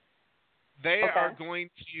something. They are going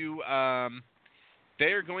to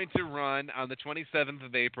run on the 27th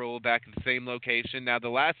of April back at the same location. Now, the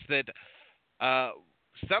last that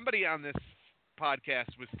somebody on this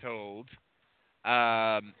podcast was told,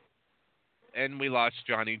 and we lost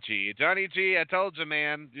Johnny G. Johnny G, I told you,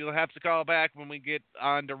 man, you'll have to call back when we get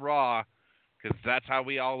on to Raw, because that's how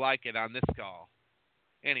we all like it on this call.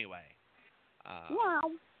 Anyway. Wow.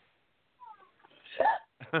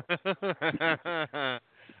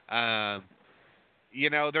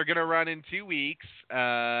 They're going to run in 2 weeks.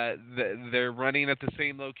 They're running at the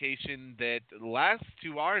same location that last,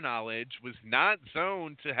 to our knowledge, was not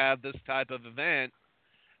zoned to have this type of event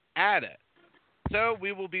at it. So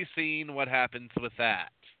we will be seeing what happens with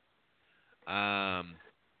that.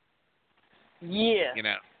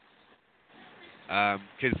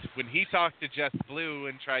 Because when he talked to Jess Blue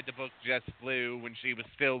and tried to book Jess Blue when she was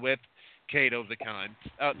still with Kato the cunt.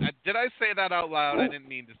 Did I say that out loud? I didn't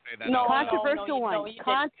mean to say that. No, out controversial loud. one.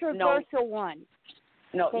 Controversial one.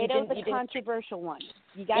 No, Kato's the controversial one.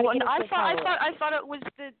 You got to get I thought it was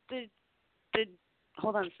the.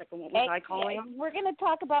 Hold on a second. What was I calling him? We're gonna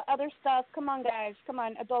talk about other stuff. Come on, guys. Come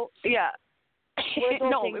on, adults. Yeah.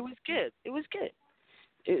 No, things. it was good. It was good.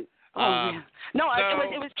 Yeah. No,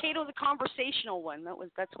 it was Kato the conversational one.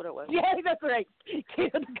 That's what it was. Yeah, that's right.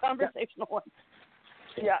 Kato the conversational one.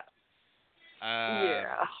 Yeah.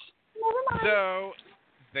 Never mind. So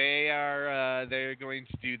they're going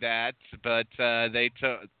to do that, but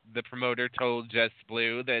the promoter told Jess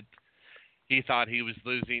Blue that he thought he was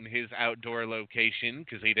losing his outdoor location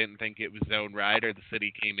because he didn't think it was zoned right or the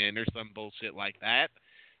city came in or some bullshit like that.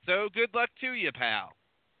 So good luck to you, pal.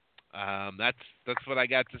 That's what I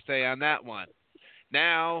got to say on that one.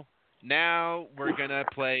 Now we're gonna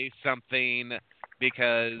play something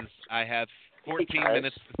because I have 14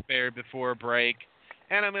 minutes to spare before break,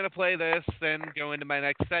 and I'm gonna play this, then go into my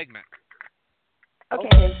next segment.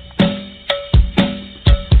 Okay.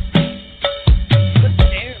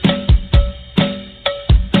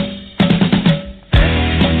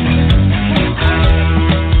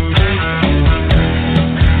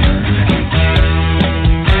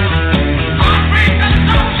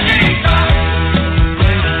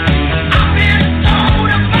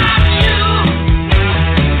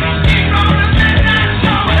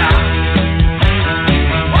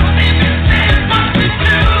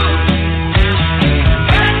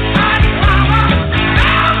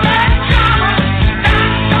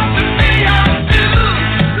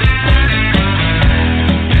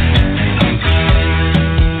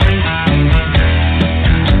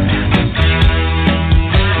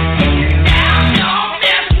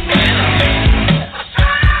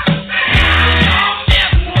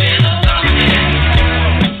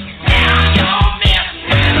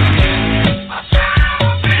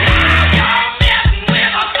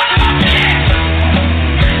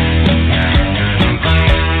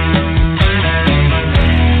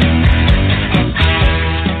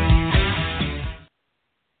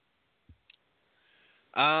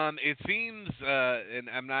 it seems, and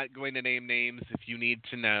I'm not going to name names if you need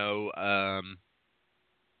to know.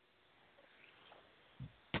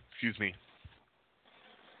 Excuse me.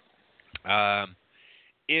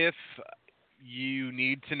 If you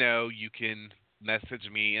need to know, you can message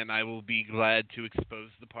me, and I will be glad to expose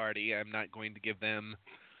the party. I'm not going to give them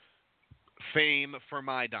fame for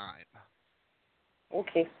my dime.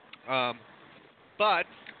 Okay. But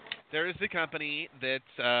there is a company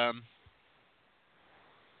that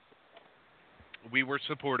we were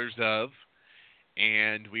supporters of,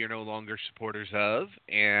 and we are no longer supporters of,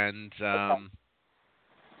 and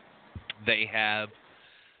they have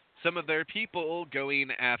some of their people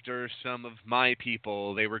going after some of my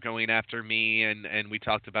people. They were going after me, and we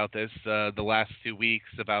talked about this the last 2 weeks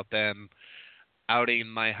about them outing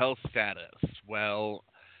my health status. Well,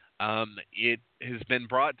 it has been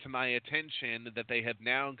brought to my attention that they have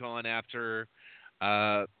now gone after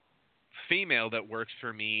a female that works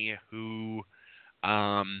for me who,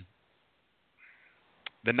 the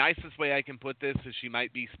nicest way I can put this is she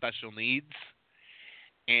might be special needs,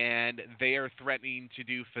 and they are threatening to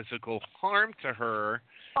do physical harm to her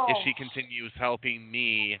if she continues helping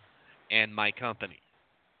me and my company.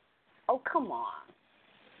 Oh, come on.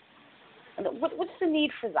 What's the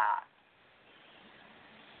need for that?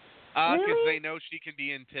 Because really? they know she can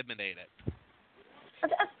be intimidated.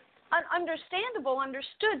 Understandable,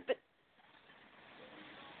 understood, but...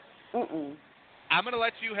 I'm going to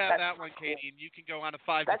let you have that one, Katie, and you can go on a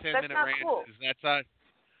 5 to 10 minute rant. Cool.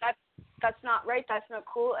 That's not right. That's not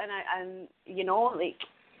cool. And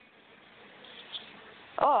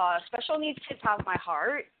special needs kids have my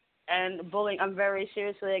heart. And bullying, I'm very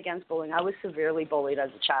seriously against bullying. I was severely bullied as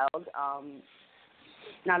a child,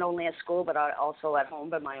 not only at school but also at home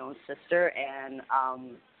by my own sister. And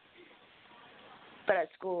but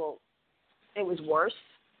at school, it was worse.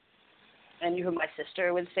 And you heard my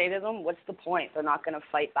sister would say to them, "What's the point? They're not going to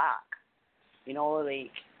fight back."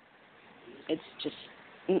 It's just,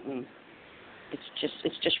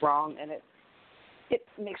 It's just wrong, and it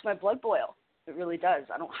makes my blood boil. It really does.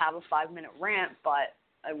 I don't have a 5-minute rant, but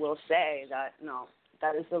I will say that, no,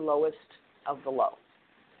 that is the lowest of the low.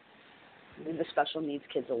 Leave the special needs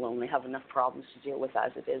kids alone. They have enough problems to deal with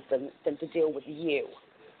as it is than to deal with you.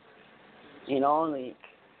 The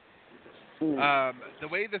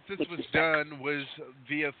way that this was done was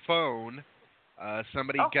via phone.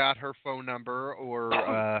 Somebody got her phone number, or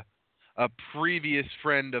a previous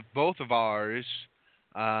friend of both of ours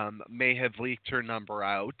may have leaked her number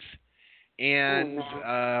out. And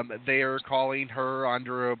they are calling her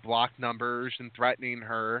under block numbers and threatening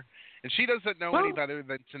her. And she doesn't know any better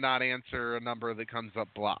than to not answer a number that comes up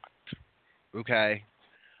blocked. Okay?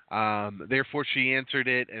 Therefore, she answered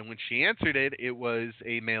it. And when she answered it, it was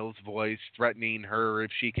a male's voice threatening her if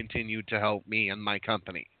she continued to help me and my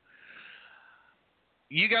company.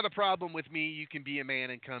 You got a problem with me, you can be a man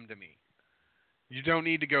and come to me. You don't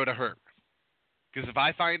need to go to her. Because if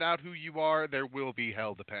I find out who you are, there will be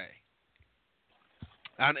hell to pay.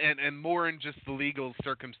 And more in just the legal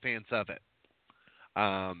circumstance of it.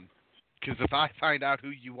 Because if I find out who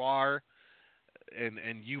you are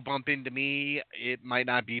and you bump into me, it might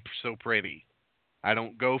not be so pretty. I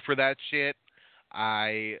don't go for that shit.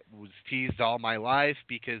 I was teased all my life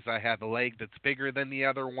because I have a leg that's bigger than the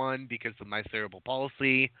other one because of my cerebral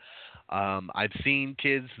palsy. I've seen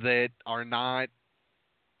kids that are not,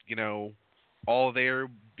 all there,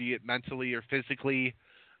 be it mentally or physically,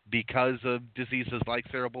 because of diseases like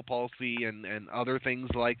cerebral palsy and other things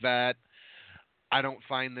like that. I don't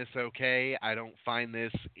find this okay. I don't find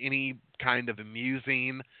this any kind of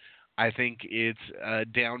amusing. I think it's a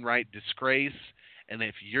downright disgrace. And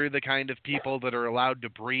if you're the kind of people that are allowed to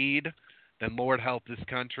breed, then Lord help this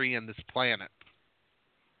country and this planet.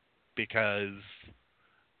 Because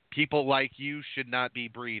people like you should not be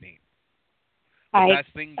breeding. The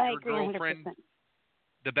best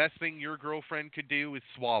thing your girlfriend could do is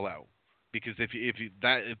swallow. Because if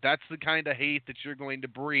that's the kind of hate that you're going to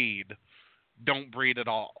breed, don't breed at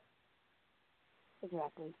all.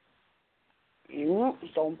 Exactly.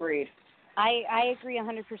 Don't breed. I agree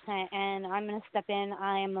 100%, and I'm going to step in.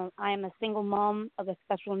 I am a single mom of a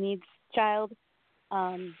special needs child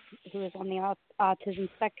who is on the autism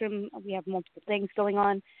spectrum. We have multiple things going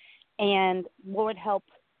on, and Lord help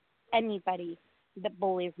anybody that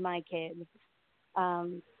bullies my kids.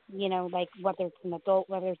 Whether it's an adult,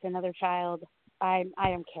 whether it's another child, I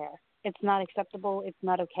don't care. It's not acceptable. It's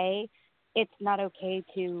not okay. It's not okay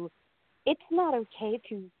to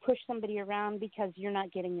push somebody around because you're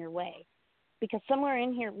not getting your way. Because somewhere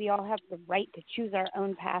in here, we all have the right to choose our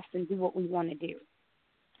own path and do what we want to do.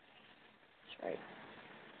 That's right.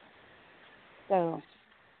 So,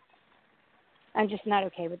 I'm just not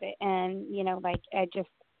okay with it. And, you know, like,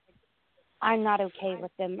 I'm not okay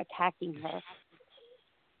with them attacking her.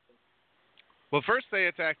 Well, first they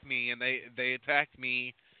attacked me, and they attacked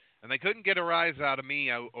me, and they couldn't get a rise out of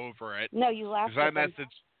me over it. No, you laughed at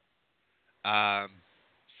them.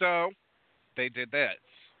 So they did this.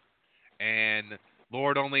 And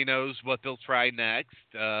Lord only knows what they'll try next.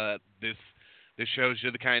 This shows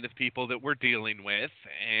you the kind of people that we're dealing with,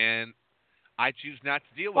 and I choose not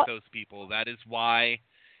to deal with those people. That is why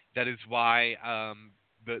the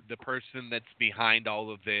person that's behind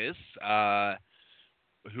all of this,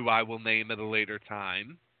 who I will name at a later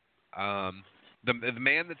time, the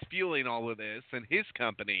man that's fueling all of this and his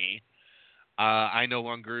company, I no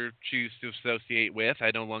longer choose to associate with.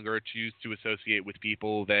 I no longer choose to associate with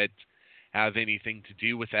people that have anything to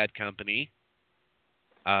do with that company.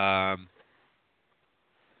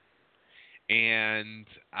 And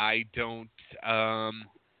I don't,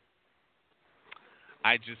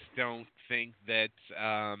 I just don't think that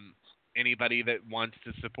anybody that wants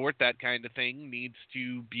to support that kind of thing needs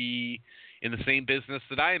to be in the same business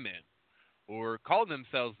that I'm in, or call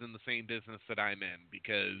themselves in the same business that I'm in,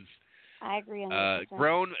 because I agree on that.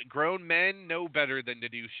 Grown men know better than to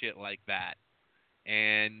do shit like that.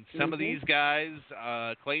 And some of these guys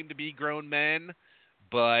claim to be grown men,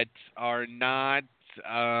 but are not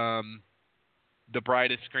the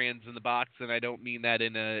brightest crayons in the box, and I don't mean that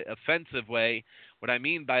in an offensive way. What I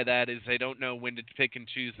mean by that is they don't know when to pick and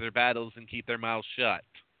choose their battles and keep their mouths shut.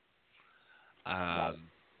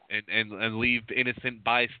 And leave innocent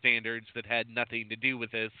bystanders that had nothing to do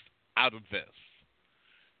with this out of this.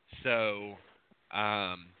 So,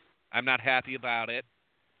 I'm not happy about it,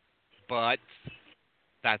 but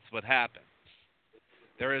that's what happens.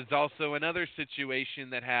 There is also another situation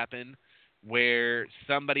that happened where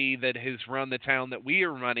somebody that has run the town that we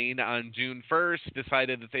are running on June 1st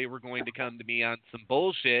decided that they were going to come to me on some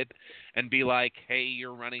bullshit and be like, hey,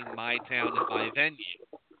 you're running my town and my venue.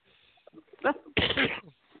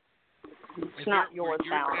 It's not your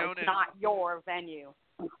town. It's not your venue.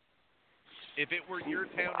 If it were your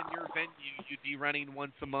town and your venue, you'd be running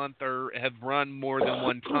once a month or have run more than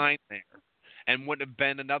one time there, and wouldn't have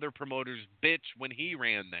been another promoter's bitch when he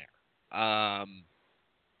ran there.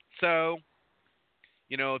 So,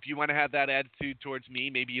 you know, if you want to have that attitude towards me,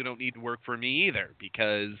 maybe you don't need to work for me either,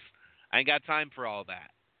 because I ain't got time for all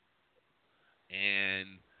that.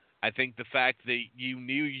 And I think the fact that you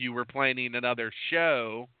knew you were planning another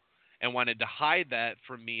show and wanted to hide that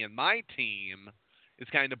from me and my team is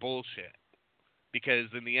kind of bullshit. Because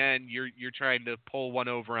in the end, you're trying to pull one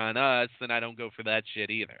over on us, and I don't go for that shit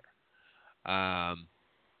either.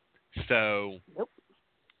 So,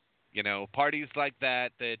 you know, parties like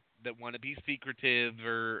that want to be secretive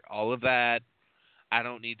or all of that, I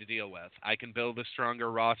don't need to deal with. I can build a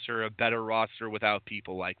stronger roster, a better roster without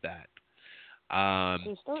people like that.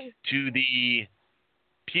 To the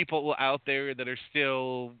people out there that are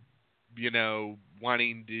still, you know,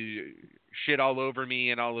 wanting to shit all over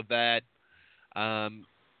me and all of that,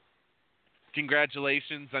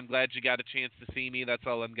 congratulations. I'm glad you got a chance to see me. That's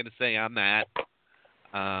all I'm going to say on that.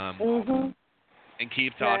 And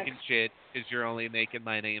keep talking shit, because you're only making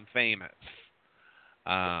my name famous.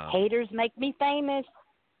 Haters make me famous.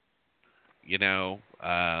 You know,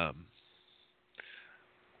 I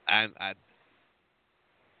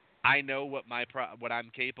know what what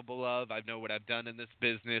I'm capable of. I know what I've done in this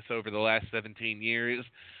business over the last 17 years.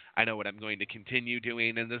 I know what I'm going to continue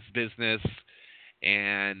doing in this business,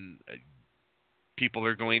 and people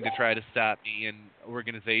are going to try to stop me, and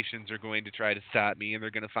organizations are going to try to stop me, and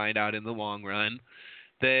they're going to find out in the long run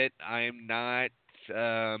that I'm not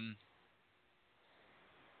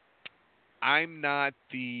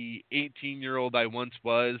the 18-year-old I once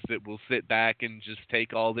was that will sit back and just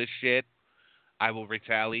take all this shit. I will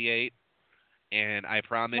retaliate, and I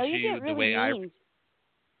promise you, the way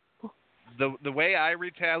the way I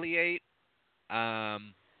retaliate, I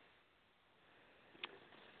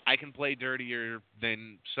can play dirtier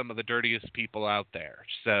than some of the dirtiest people out there.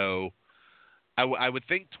 So I would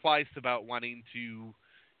think twice about wanting to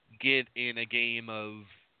get in a game of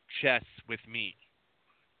chess with me,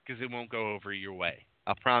 because it won't go over your way.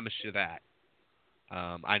 I'll promise you that.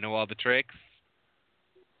 I know all the tricks,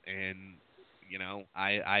 and you know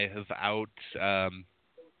I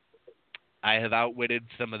have outwitted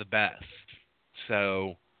some of the best.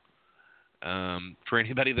 So for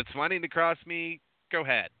anybody that's wanting to cross me, go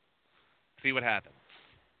ahead. See what happens.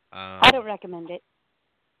 I don't recommend it.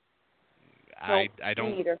 I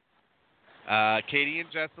don't either. Katie and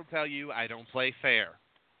Jess will tell you I don't play fair.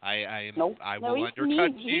 I will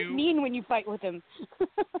undercut you. He's mean when you fight with him.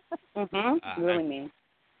 Really mean.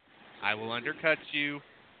 I will undercut you,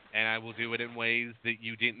 and I will do it in ways that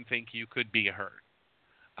you didn't think you could be hurt.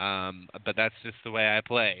 But that's just the way I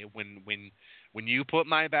play. When you put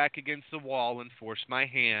my back against the wall and force my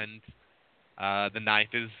hand, the knife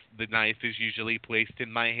is usually placed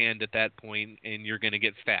in my hand at that point, and you're going to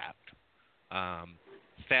get stabbed.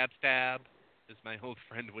 Stab, as my old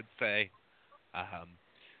friend would say.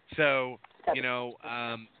 So, you know,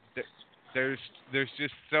 there's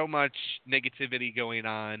just so much negativity going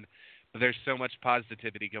on, but there's so much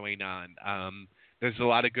positivity going on. There's a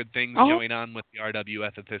lot of good things going on with the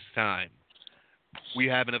RWF at this time. We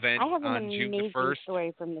have an event on June the 1st. I have an amazing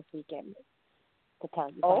story from this weekend to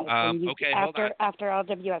tell you. Okay, hold on. After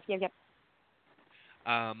RWF, yep.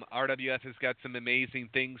 RWF has got some amazing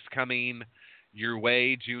things coming your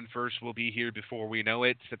way. June 1st will be here before we know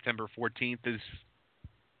it. September 14th is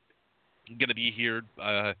going to be here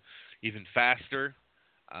even faster.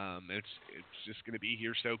 It's just going to be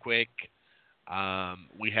here so quick.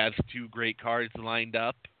 We have 2 great cards lined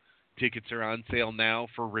up. Tickets are on sale now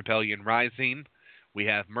for Rebellion Rising. We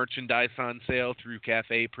have merchandise on sale through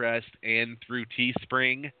Cafe Press and through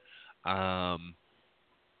Teespring.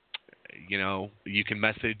 You know, you can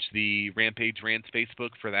message the Rampage Rants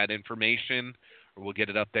Facebook for that information, or we'll get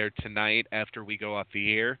it up there tonight after we go off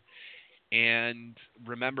the air. And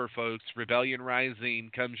remember, folks, Rebellion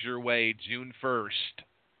Rising comes your way June 1st,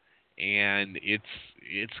 and it's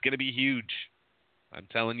going to be huge. I'm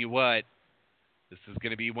telling you what, this is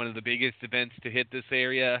going to be one of the biggest events to hit this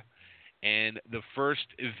area, and the first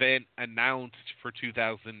event announced for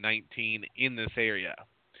 2019 in this area.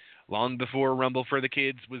 Long before Rumble for the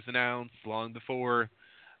Kids was announced, long before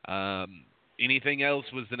anything else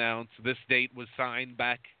was announced, this date was signed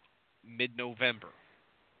back mid-November.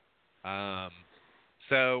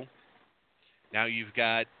 So now you've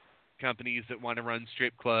got companies that want to run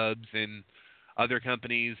strip clubs and other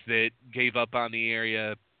companies that gave up on the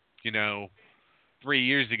area, 3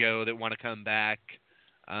 years ago that want to come back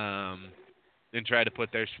and try to put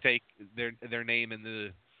their name in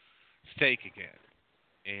the stake again.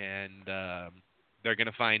 And they're going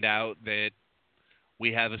to find out that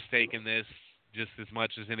we have a stake in this just as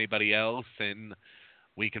much as anybody else, and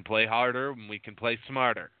we can play harder and we can play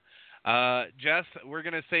smarter. Jess, we're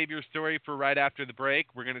going to save your story for right after the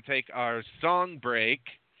break. We're going to take our song break,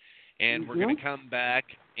 and we're going to come back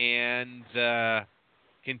and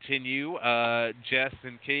continue. Jess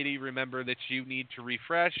and Katie, remember that you need to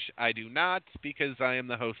refresh. I do not, because I am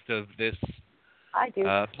the host of this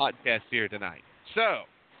podcast here tonight. So,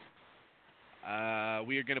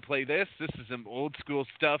 we are going to play this. This is some old school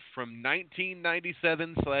stuff from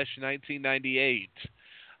 1997/1998.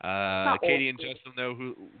 Katie and Jess will know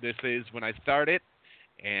who this is when I start it,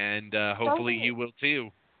 and hopefully you will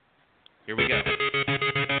too. Here we go.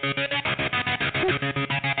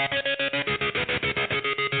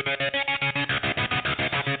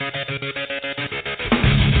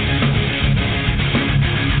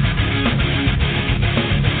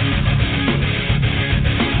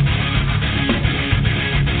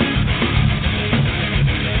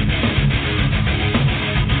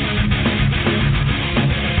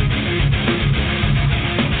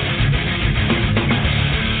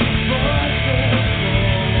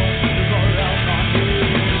 Por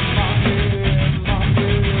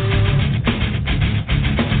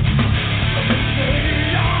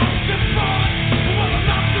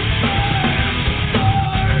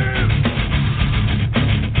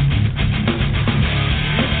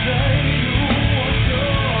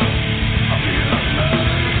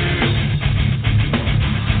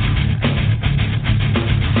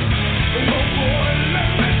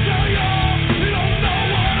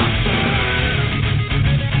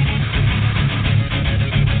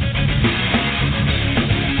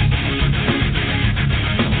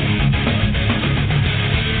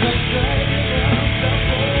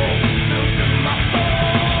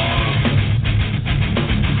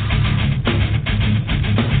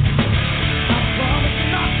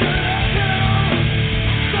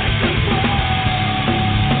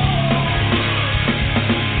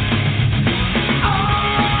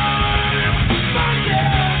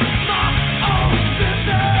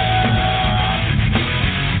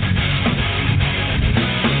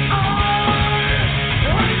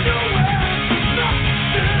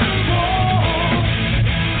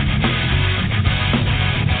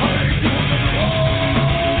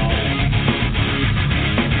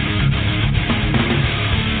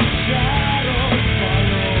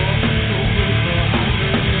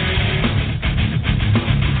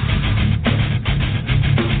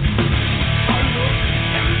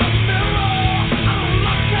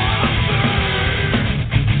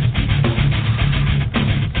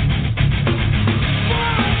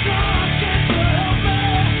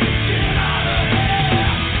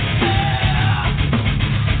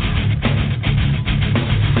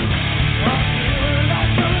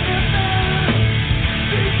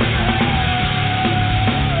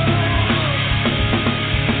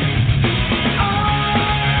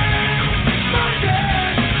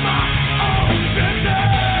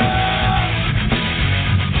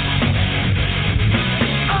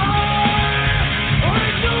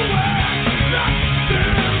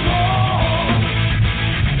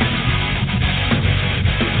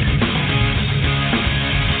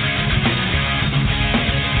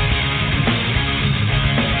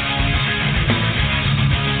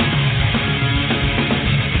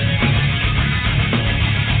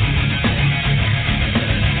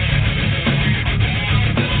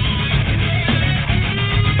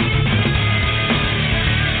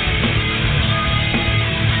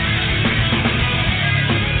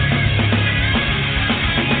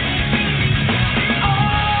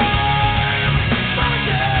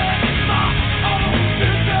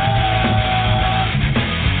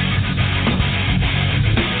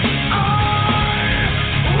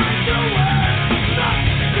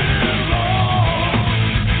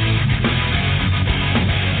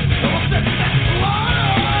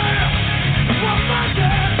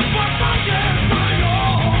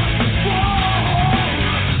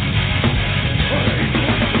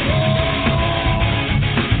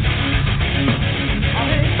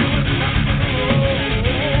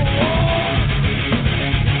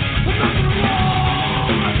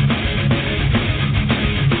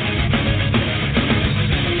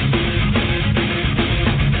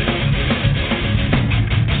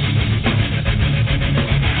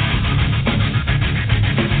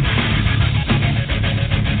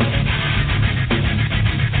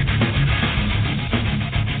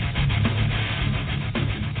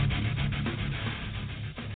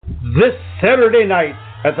Saturday night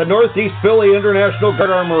at the Northeast Philly International Guard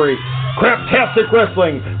Armory, Craptastic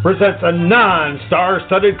Wrestling presents a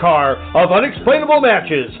non-star-studded car of unexplainable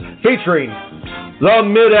matches featuring the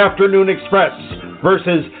Mid-Afternoon Express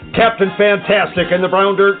versus Captain Fantastic and the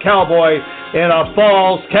Brown Dirt Cowboy in a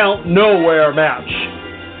Falls Count Nowhere match.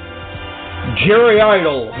 Jerry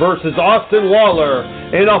Idol versus Austin Waller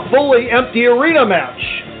in a fully empty arena match.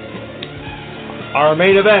 Our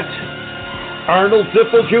main event, Arnold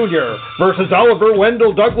Ziffel Jr. versus Oliver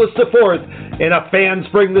Wendell Douglas IV in a Fans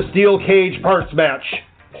Bring the Steel Cage Parts match.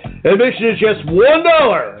 Admission is just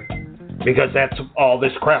 $1 because that's all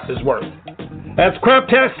this crap is worth. That's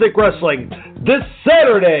Craptastic Wrestling this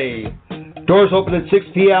Saturday. Doors open at 6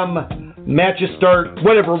 p.m. Matches start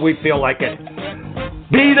whenever we feel like it.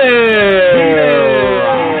 Be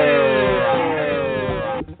there!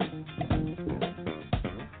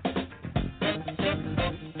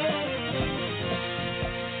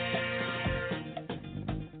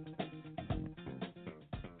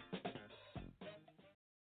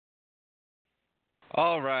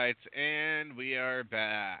 All right, and we are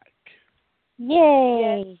back.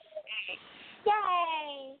 Yay!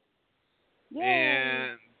 Yay!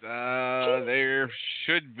 And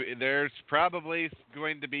there's probably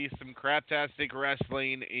going to be some Craptastic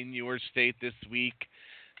wrestling in your state this week.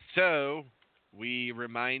 So we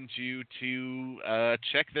remind you to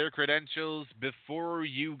check their credentials before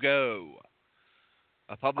you go.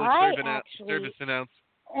 A public service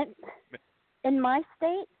announcement. In my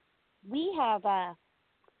state, we have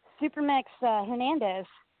Supermax Hernandez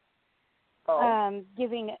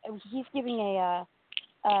giving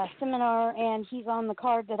a seminar, and he's on the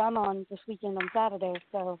card that I'm on this weekend on Saturday.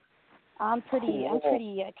 So I'm pretty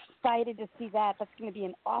excited to see that. That's going to be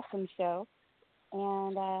an awesome show,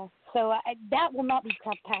 and that will not be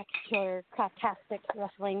Craptastic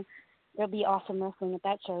wrestling. There'll be awesome wrestling at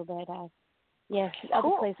that show, but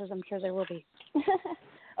other places I'm sure there will be.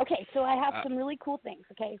 Okay, so I have some really cool things.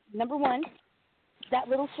 Okay, number one, that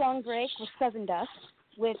little song break with Seven Dust,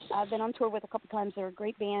 which I've been on tour with a couple times. They're a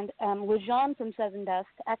great band. Lejean from Seven Dust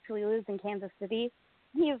actually lives in Kansas City.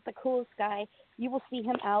 He is the coolest guy. You will see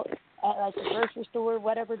him out at like the grocery store,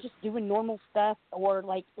 whatever, just doing normal stuff, or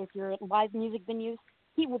like if you're at live music venues,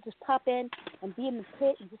 he will just pop in and be in the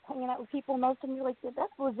pit and just hanging out with people. Most of them you're like,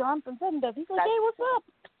 that's Lejean from Seven Dust. He's like, hey, what's up?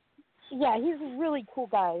 Yeah, he's a really cool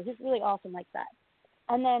guy. He's really awesome like that.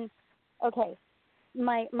 And then, okay,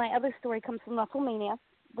 my other story comes from WrestleMania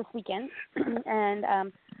this weekend, and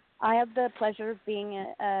I have the pleasure of being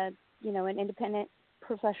an independent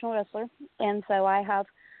professional wrestler, and so I have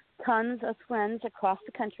tons of friends across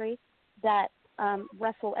the country that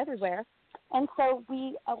wrestle everywhere, and so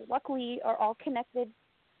we luckily are all connected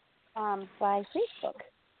by Facebook,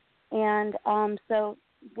 and so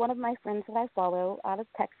one of my friends that I follow out of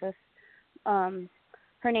Texas,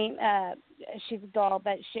 her name, she's a doll,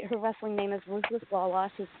 but her wrestling name is Ruthless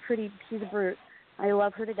Lala. She's a brute. I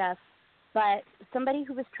love her to death. But somebody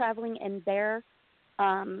who was traveling in their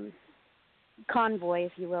convoy,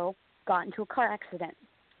 if you will, got into a car accident.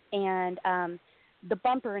 And the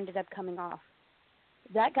bumper ended up coming off.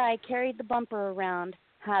 That guy carried the bumper around,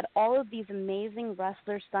 had all of these amazing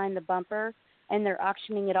wrestlers sign the bumper, and they're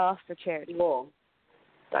auctioning it off for charity. Cool.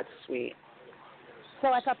 That's sweet. So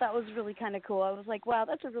I thought that was really kind of cool. I was like, wow,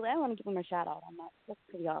 I want to give him a shout out on that. That's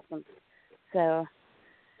pretty awesome. So,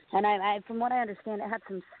 and I from what I understand, it had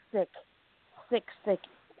some sick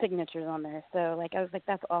signatures on there. So, like, I was like,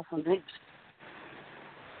 that's awesome.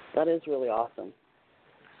 That is really awesome.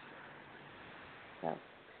 So,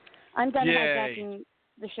 I'm done hijacking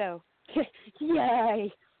the show.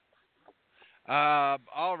 Yay!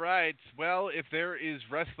 All right. Well, if there is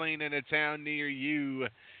wrestling in a town near you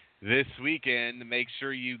this weekend, make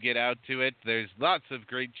sure you get out to it. There's lots of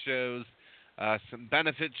great shows, some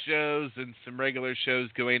benefit shows, and some regular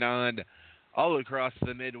shows going on all across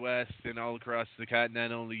the Midwest and all across the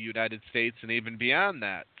continental United States and even beyond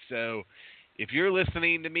that. So if you're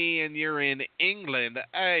listening to me and you're in England,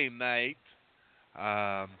 hey, mate.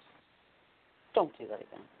 Don't do that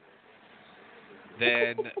again.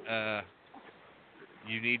 Then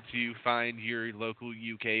you need to find your local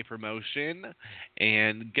UK promotion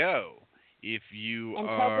and go. If you and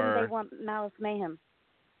are, tell them they want Malice Mayhem.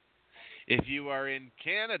 If you are in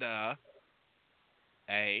Canada,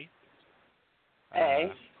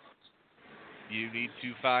 you need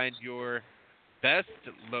to find your best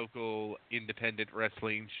local independent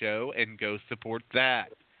wrestling show and go support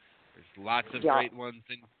that. There's lots of great ones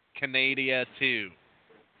in Canada too.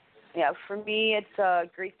 Yeah, for me it's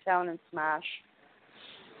Greektown and Smash.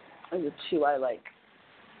 Those are the two I like.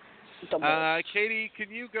 Katie,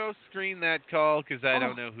 can you go screen that call? Because I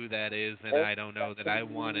don't know who that is, and I don't know that I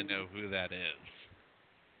want to know who that is.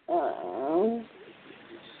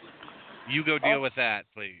 You go deal with that,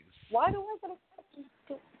 please. Why do I gotta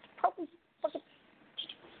probably fucking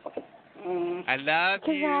I love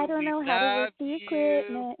you. Because I don't know how to work the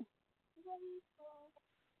equipment.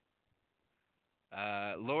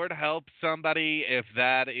 Lord help somebody if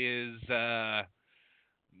that is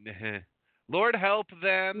Lord help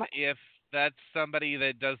them if that's somebody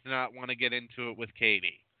that does not want to get into it with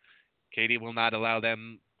Katie. Katie will not allow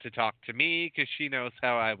them to talk to me because she knows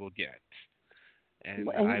how I will get. And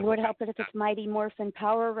Lord help it if it's Mighty Morphin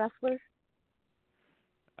Power Wrestler?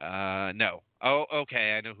 No. Oh,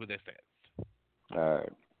 okay. I know who this is.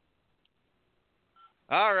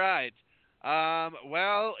 All right.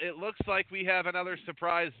 Well, it looks like we have another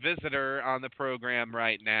surprise visitor on the program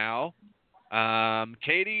right now.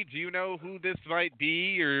 Katie, do you know who this might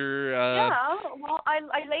be? Or yeah, well, I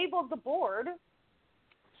labeled the board.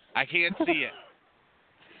 I can't see it.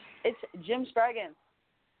 It's Jim Spraggan.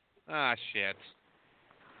 Ah, shit.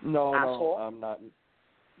 No, Asshole. I'm not.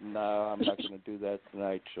 No, I'm not going to do that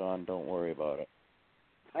tonight, Sean. Don't worry about it.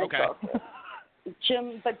 Okay.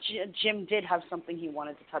 Jim did have something he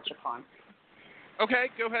wanted to touch upon. Okay,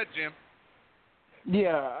 go ahead, Jim.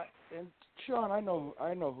 Yeah, and Sean, I know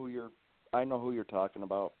who you're talking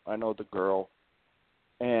about. I know the girl,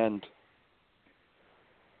 and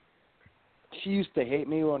she used to hate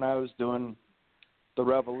me when I was doing the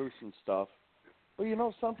Revolution stuff. But you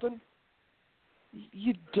know something?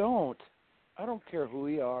 You don't. I don't care who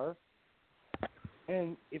you are.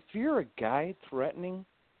 And if you're a guy threatening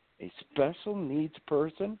a special needs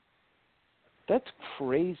person, that's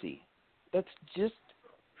crazy. That's just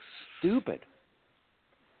stupid.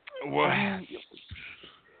 Well,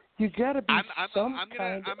 you got to be I'm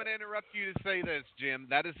gonna interrupt you to say this, Jim.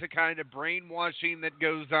 That is the kind of brainwashing that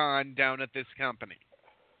goes on down at this company.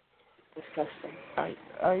 Disgusting.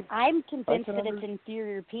 I'm convinced that it's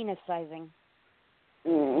inferior penis sizing.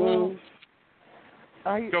 Go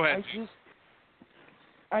ahead.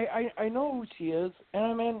 I know who she is, and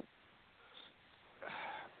I mean,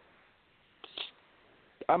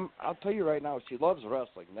 I'll tell you right now, she loves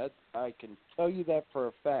wrestling. That I can tell you that for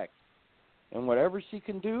a fact. And whatever she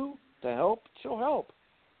can do to help, she'll help.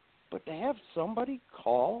 But to have somebody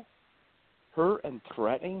call her and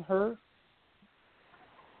threatening her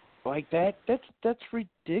like that's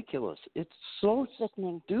ridiculous. It's so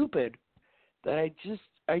stupid that I just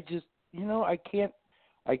I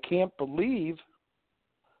can't believe,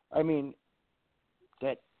 I mean,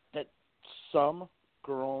 that some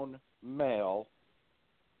grown male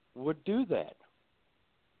would do that.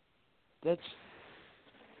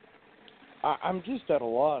 I'm just at a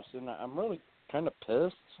loss, and I'm really kind of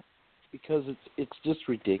pissed because it's just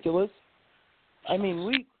ridiculous. I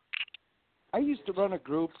mean, I used to run a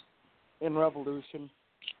group in Revolution,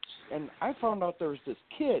 and I found out there was this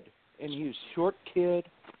kid, and he was a short kid.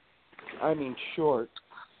 I mean, short,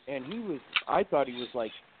 and I thought he was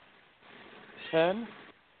like 10.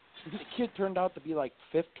 The kid turned out to be like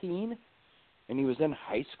 15, and he was in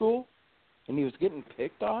high school, and he was getting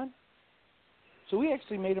picked on. So we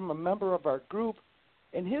actually made him a member of our group,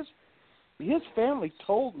 and his family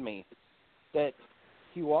told me that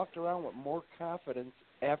he walked around with more confidence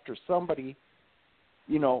after somebody,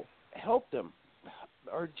 helped him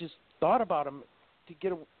or just thought about him to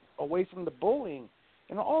get away from the bullying.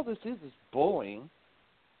 And all this is bullying.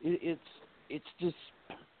 It's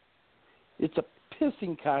a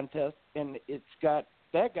pissing contest, and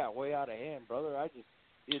that got way out of hand, brother.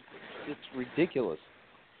 It's ridiculous.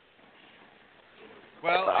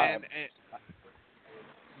 Well, and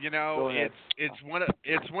it's one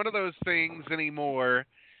of those things anymore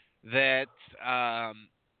that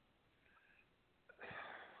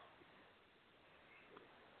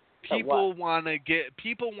people want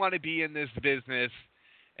to be in this business,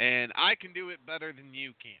 and I can do it better than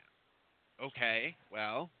you can. Okay,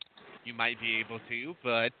 well, you might be able to,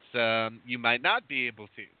 but you might not be able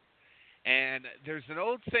to. And there's an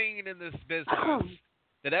old saying in this business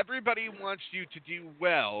that everybody wants you to do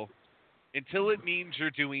well until it means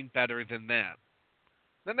you're doing better than them.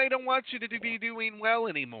 Then they don't want you to be doing well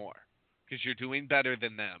anymore because you're doing better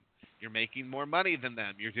than them. You're making more money than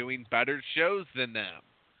them. You're doing better shows than them.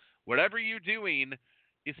 Whatever you're doing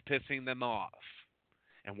is pissing them off.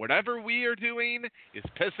 And whatever we are doing is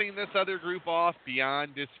pissing this other group off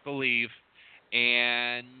beyond disbelief.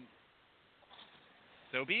 And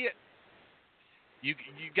so be it. You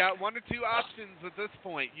got one or two options at this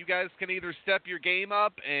point. You guys can either step your game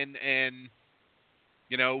up and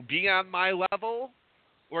be on my level,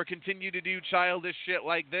 or continue to do childish shit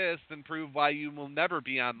like this and prove why you will never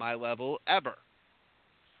be on my level ever.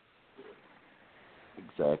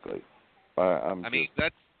 Exactly.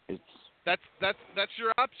 That's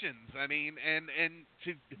your options. I mean, and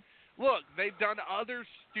to look, they've done other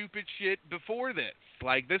stupid shit before this.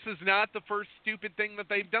 Like, this is not the first stupid thing that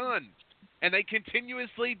they've done, and they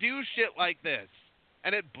continuously do shit like this,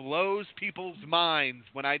 and it blows people's minds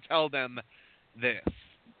when I tell them this.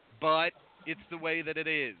 But it's the way that it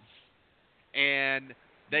is, and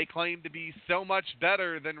they claim to be so much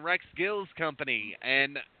better than Rex Gill's company,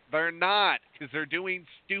 and they're not, because they're doing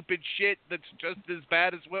stupid shit that's just as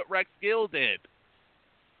bad as what Rex Gill did.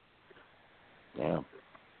 Yeah.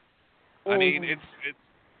 I mean,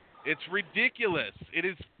 it's ridiculous. It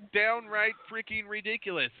is downright freaking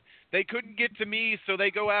ridiculous. They couldn't get to me, so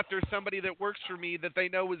they go after somebody that works for me that they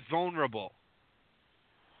know is vulnerable.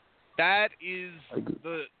 That is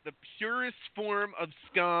the purest form of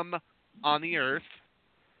scum on the earth,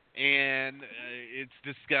 and it's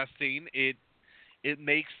disgusting. It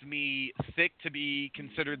makes me sick to be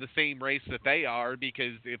considered the same race that they are,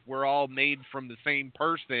 because if we're all made from the same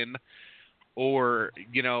person, or,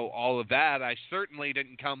 you know, all of that, I certainly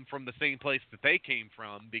didn't come from the same place that they came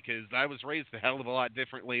from, because I was raised a hell of a lot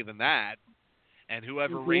differently than that. And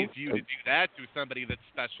whoever raised you to do that to somebody that's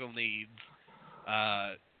special needs,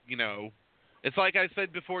 you know, it's like I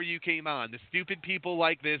said before you came on, the stupid people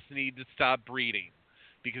like this need to stop breeding.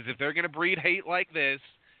 Because if they're going to breed hate like this,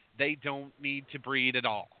 they don't need to breed at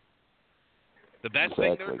all. The best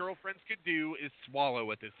thing their girlfriends could do is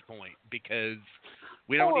swallow at this point, because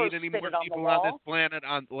we don't need any more people on this planet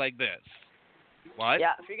like this. What?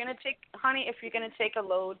 Yeah, if you're gonna take a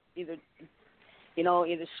load, either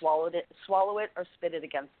swallow it or spit it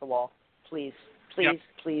against the wall, please. Because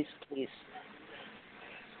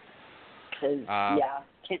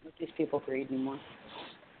can't let these people breed anymore.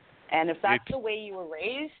 And if that's the way you were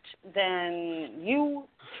raised, then you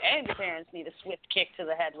and your parents need a swift kick to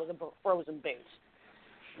the head with a frozen boot.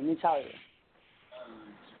 Let me tell you.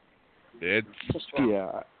 It's just wrong.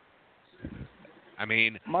 Yeah. I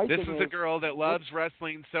mean, this is a girl that loves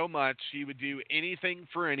wrestling so much, she would do anything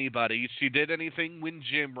for anybody. She did anything when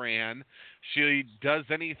Jim ran. She does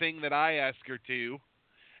anything that I ask her to.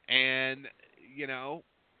 And, you know,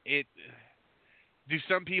 do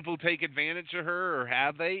some people take advantage of her, or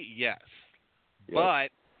have they? Yes. But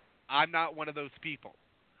I'm not one of those people.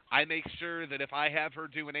 I make sure that if I have her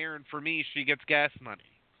do an errand for me, she gets gas money.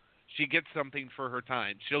 She gets something for her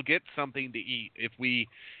time. She'll get something to eat. If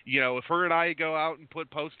if her and I go out and put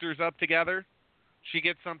posters up together, she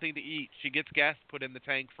gets something to eat. She gets gas put in the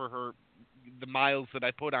tank for the miles that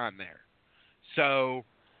I put on there. So,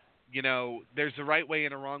 you know, there's a right way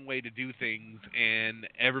and a wrong way to do things, and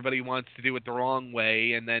everybody wants to do it the wrong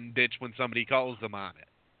way and then bitch when somebody calls them on it.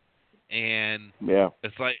 And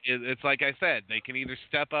it's like I said, they can either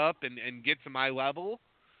step up and get to my level,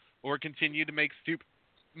 or continue to make stupid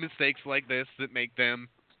mistakes like this that make them,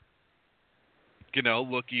 you know,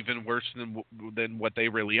 look even worse than what they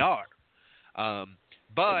really are.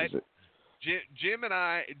 But Jim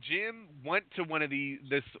went to one of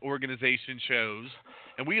this organization shows,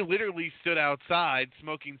 and we literally stood outside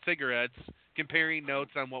smoking cigarettes, comparing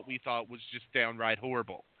notes on what we thought was just downright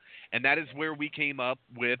horrible. And that is where we came up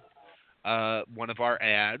with one of our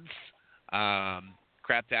ads,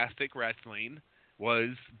 Craptastic Wrestling, was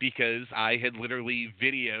because I had literally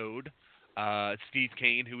videoed Steve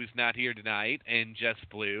Cain, who is not here tonight, and Jess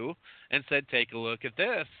Blue, and said, take a look at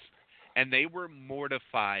this. And they were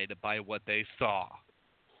mortified by what they saw.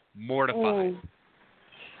 Mortified.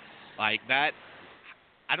 Like that,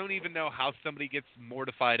 I don't even know how somebody gets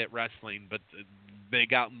mortified at wrestling, but they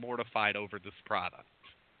got mortified over this product.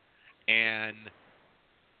 And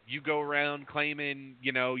you go around claiming,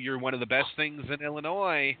 you know, you're one of the best things in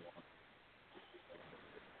Illinois.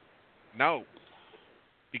 No.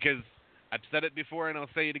 Because I've said it before and I'll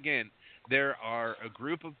say it again. There are a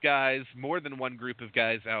group of guys, more than one group of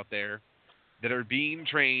guys out there, that are being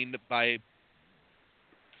trained by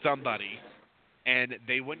somebody, and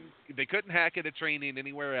they couldn't hack it at training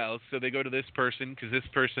anywhere else, so they go to this person because this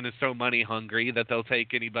person is so money hungry that they'll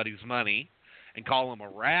take anybody's money and call them a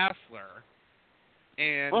wrestler.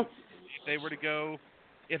 And if they were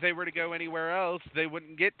to go anywhere else, they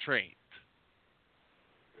wouldn't get trained.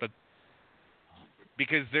 But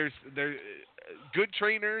because good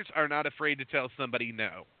trainers are not afraid to tell somebody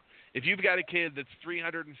no. If you've got a kid that's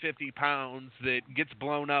 350 pounds that gets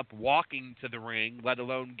blown up walking to the ring, let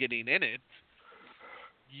alone getting in it,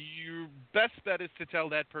 your best bet is to tell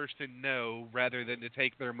that person no, rather than to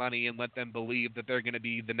take their money and let them believe that they're going to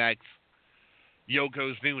be the next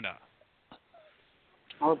Yokozuna.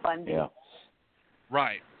 Or Bundy. Yeah.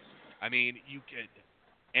 Right. I mean, you could,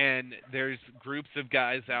 and there's groups of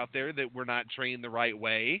guys out there that were not trained the right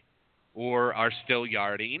way or are still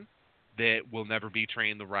yarding that will never be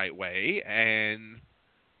trained the right way, and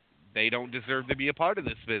they don't deserve to be a part of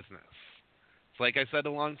this business. It's like I said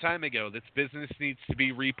a long time ago, this business needs to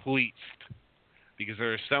be re-policed because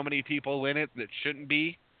there are so many people in it that shouldn't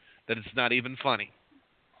be that it's not even funny.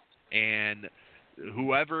 And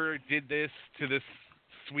whoever did this to this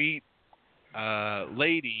sweet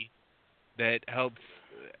lady that helped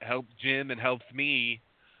Jim and helps me,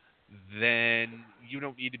 then you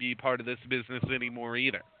don't need to be part of this business anymore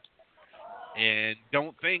either. And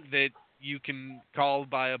don't think that you can call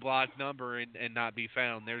by a blocked number and not be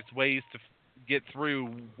found. There's ways to get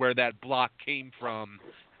through where that block came from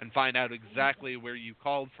and find out exactly where you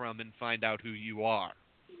called from and find out who you are.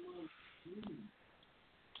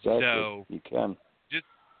 Exactly. So you can.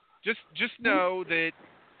 Just know that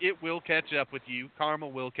it will catch up with you. Karma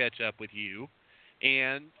will catch up with you,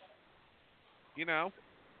 and you know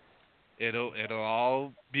it'll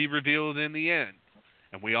all be revealed in the end.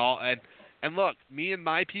 And we all and look, me and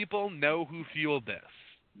my people know who fueled this.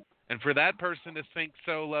 And for that person to sink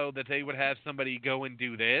so low that they would have somebody go and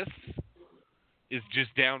do this is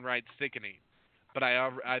just downright sickening. But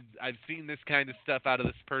I've seen this kind of stuff out of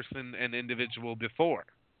this person and individual before.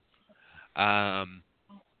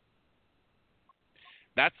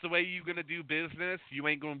 That's the way you're gonna do business. You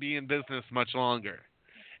ain't gonna be in business much longer.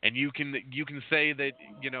 And you can say that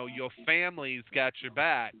your family's got your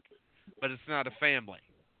back, but it's not a family.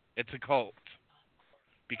 It's a cult.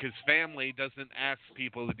 Because family doesn't ask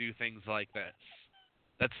people to do things like this.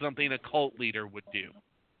 That's something a cult leader would do.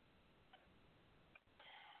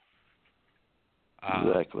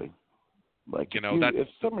 Exactly. Like if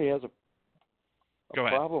somebody has a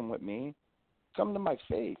problem with me, come to my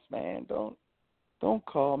face, man. Don't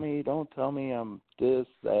call me. Don't tell me I'm this,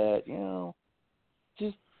 that.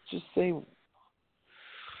 Just say.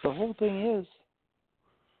 The whole thing is,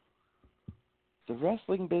 the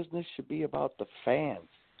wrestling business should be about the fans,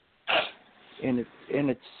 and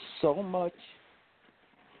it's so much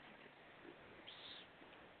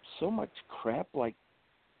crap like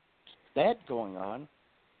that going on,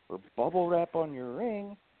 or bubble wrap on your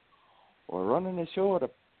ring, or running a show at a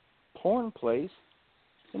porn place.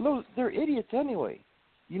 And they're idiots anyway.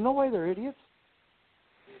 You know why they're idiots?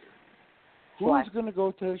 Who's going to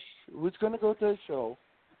go to a show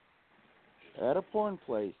at a porn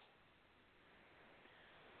place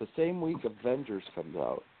the same week Avengers comes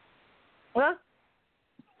out? Huh?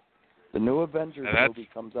 The new Avengers movie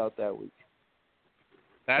comes out that week.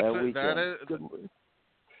 That's that a weekend. good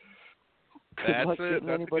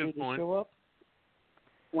point. Show up?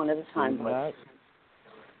 One at a time, boys.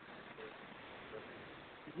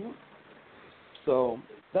 Mm-hmm. So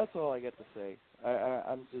that's all I get to say.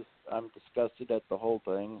 I'm disgusted at the whole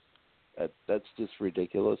thing. That's just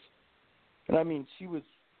ridiculous. And I mean,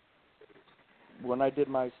 when I did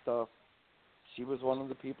my stuff, she was one of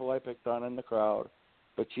the people I picked on in the crowd,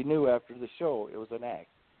 but she knew after the show it was an act.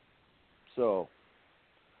 So,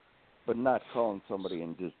 but not calling somebody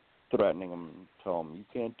and just threatening them and telling them, you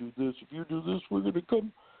can't do this. If you do this, we're gonna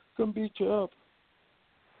come beat you up.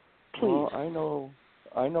 Please. Well,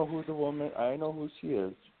 I know who the woman. I know who she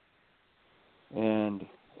is. And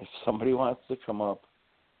if somebody wants to come up,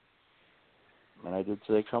 and I did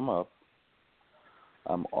say come up,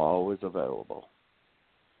 I'm always available.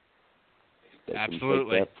 They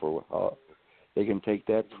Absolutely. They can take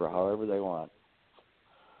that for however they want.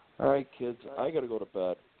 All right, kids, I got to go to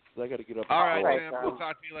bed. I got to get up. All right, Sam. We'll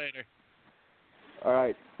talk to you later. All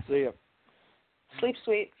right. See ya. Sleep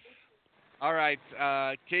sweet. All right,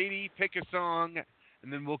 Katie, pick a song,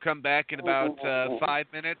 and then we'll come back in about 5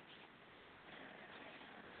 minutes.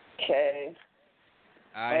 Okay.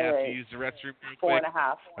 I have to use the restroom real quick.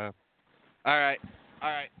 4.5. All right.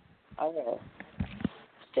 Okay.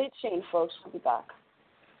 Stay tuned, folks. We'll be back.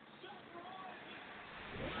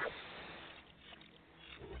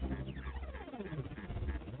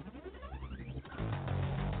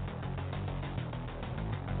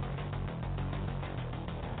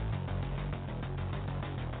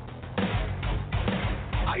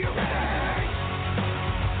 Are you ready?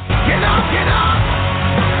 Get up, get up!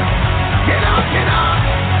 Get up, get up!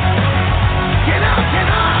 Get up, get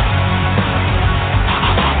up!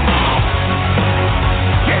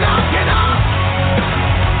 Get up, get up!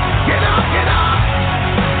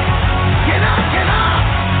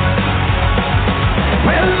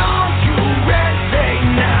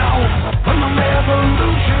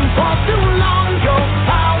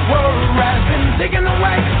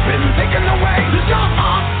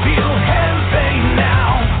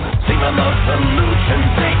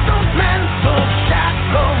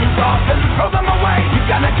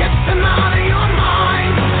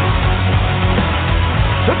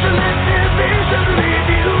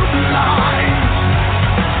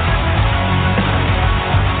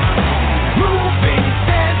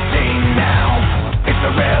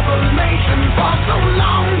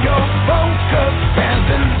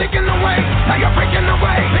 Now you're breaking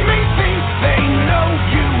away. They may think they know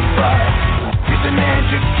you, but it's an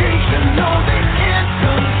education. No, they can't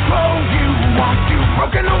control you. Want you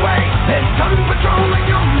broken away. There's some patrolling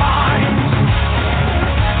your mind.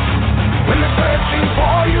 When they're searching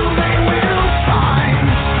for you, they will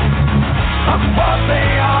find what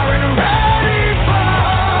they are and ready for.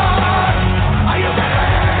 Are you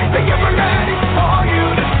ready? Think you're ready for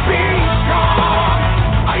you to be strong.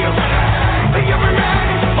 Are you ready? Think you're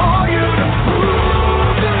ready for you to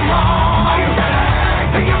prove them wrong. Are you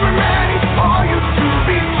ready? Think you're ready for you to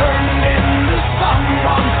be turned into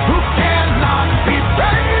someone who cannot be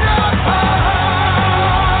preyed upon.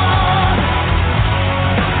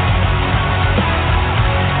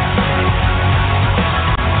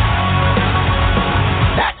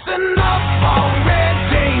 That's enough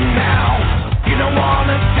already now. You don't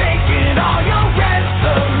wanna take it all. Your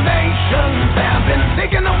reservations have been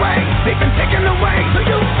taken away. They've been taken away. So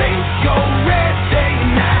you think you're ready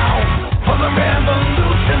now for the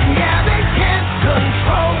revolution? Yeah, they can't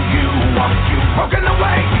control you. Want you broken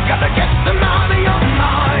away? You gotta get them out of your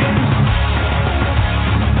mind.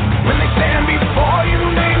 When they stand before you,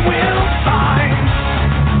 they will find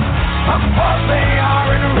what they are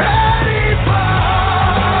and ready for.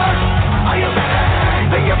 Are you ready?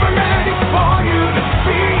 Think you're ready for you to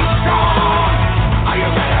be strong. Are you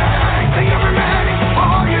ready? Think you're ready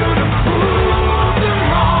for you to prove them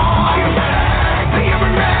wrong. Are you ready? Think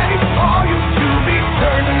you're ready for you to be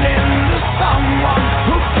turned into someone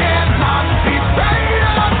who cannot be preyed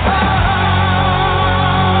upon.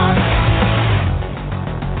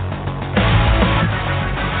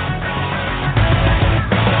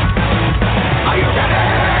 Are you ready?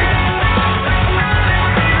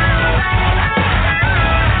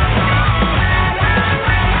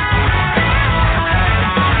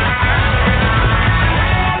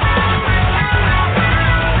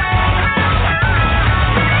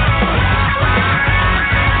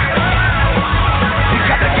 You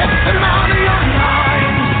gotta get them out of your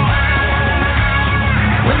mind.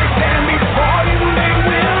 When they stand before you, they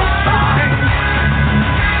will find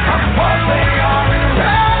what they are and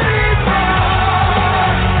ready for.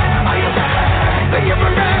 Are you ready? Think you're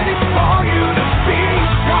ready for you to be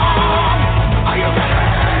strong. Are you ready?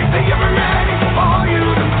 Think you're ready for you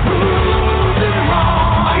to prove them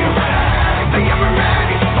wrong. Are you ready? Think you're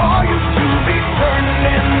ready for you to be turned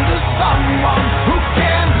into someone who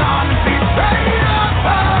cannot be preyed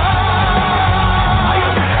upon. Are you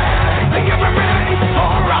ready? Think you're ready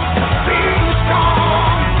for us to be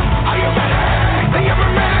strong. Are you ready? Think you're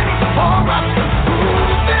ready for us to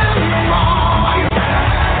prove them wrong. Are you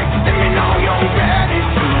ready? Let me know you're ready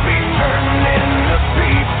to be turned into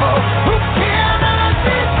people who cannot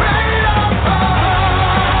be preyed upon.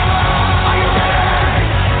 Are you ready?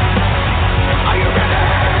 Are you ready?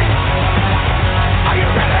 Are you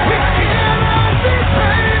ready? We cannot be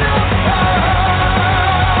preyed upon.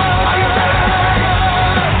 Are you ready?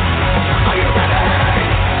 Are you ready?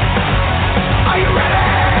 Are you ready?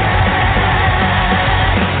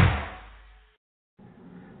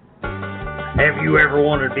 Have you ever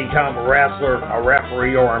wanted to become a wrestler, a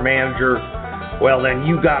referee, or a manager? Well, then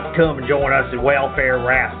you got to come and join us at Welfare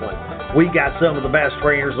Wrestling. We got some of the best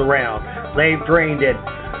trainers around. They've trained at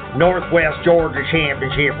Northwest Georgia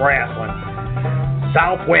Championship Wrestling,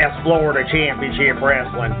 Southwest Florida Championship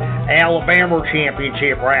Wrestling, Alabama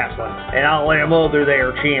Championship Wrestling, and all them other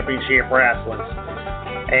there championship wrestlings.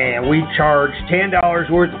 And we charge $10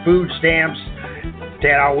 worth of food stamps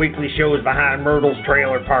at our weekly shows behind Myrtle's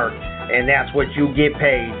Trailer Park. And that's what you get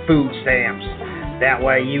paid, food stamps. That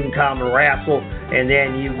way you can come and wrestle, and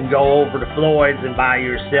then you can go over to Floyd's and buy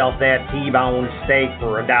yourself that T-bone steak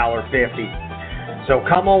for $1.50. So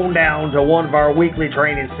come on down to one of our weekly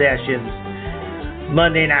training sessions,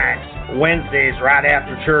 Monday nights, Wednesdays right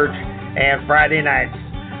after church, and Friday nights.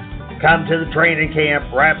 Come to the training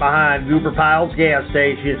camp right behind Goober Piles gas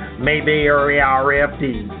station, Mayberry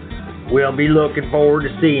RFD. We'll be looking forward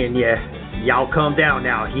to seeing you. Y'all come down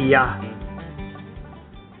now, here.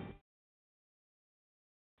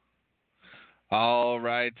 All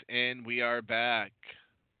right, and we are back.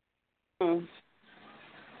 Yep.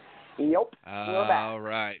 We're back. All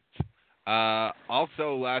right.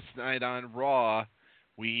 Also, last night on Raw,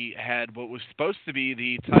 we had what was supposed to be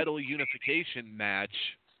the title unification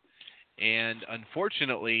match, and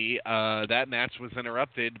unfortunately, that match was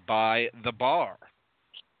interrupted by The Bar.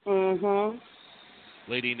 Mm-hmm.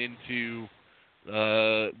 Leading into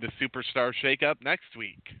the Superstar Shakeup next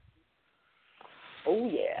week. Oh,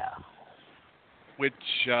 yeah. Which,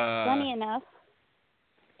 funny enough,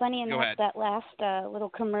 ahead. that last little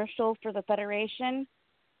commercial for the Federation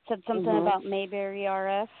said something about Mayberry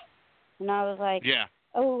RF. And I was like, yeah.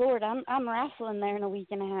 oh, Lord, I'm wrestling there in a week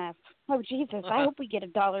and a half. Oh, Jesus, I hope we get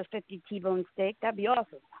 $1.50 T-bone steak. That'd be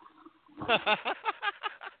awesome.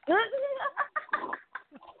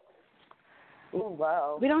 Oh,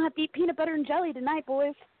 wow. We don't have to eat peanut butter and jelly tonight,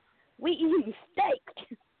 boys. We eating steak.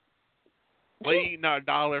 We eating our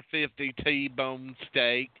 $1.50 T-bone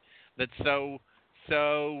steak that's so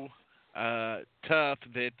tough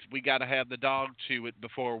that we got to have the dog chew it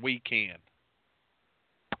before we can.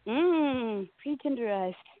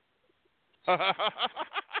 Pre-tenderized. I'm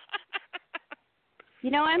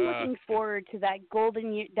looking forward to that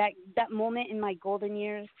golden year, that moment in my golden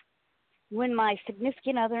years when my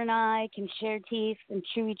significant other and I can share teeth and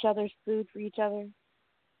chew each other's food for each other.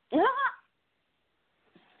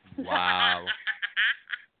 Wow.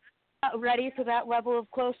 Not ready for that level of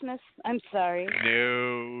closeness? I'm sorry.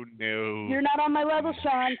 No. You're not on my level,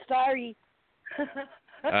 Sean. Sorry.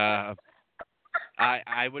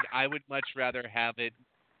 I would much rather have it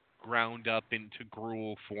ground up into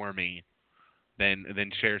gruel for me than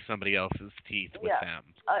share somebody else's teeth with them.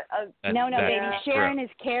 No, baby. Sharon gross.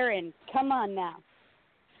 is Karen. Come on now.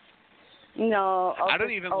 No, I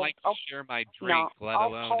don't even like to share my drink, let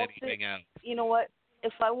alone anything else. You know what?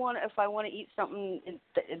 If I want to eat something,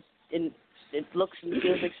 it looks and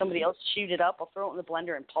feels like somebody else chewed it up. I'll throw it in the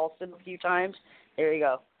blender and pulse it a few times. There you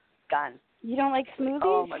go, done. You don't like smoothies?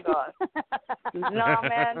 Oh my God. No,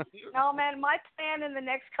 man. My plan in the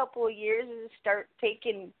next couple of years is to start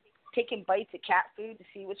taking bites of cat food to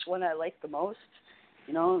see which one I like the most.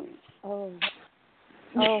 Oh,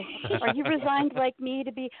 are you resigned like me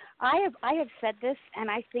to be? I have said this, and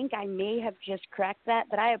I think I may have just cracked that.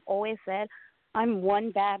 But I have always said I'm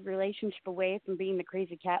one bad relationship away from being the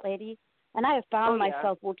crazy cat lady, and I have found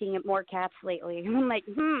myself looking at more cats lately. And I'm like,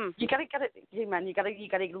 You gotta, hey man, you gotta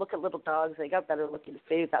look at little dogs. They got better looking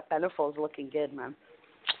food. That Benefol's looking good, man.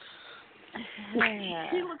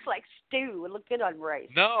 He looks like stew. It look good on rice.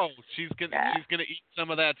 No, she's gonna eat some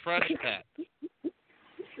of that fresh cat.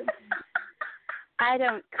 I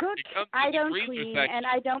don't cook, I don't clean, and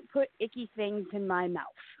I don't put icky things in my mouth.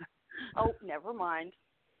 Oh, never mind.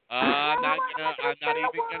 I'm not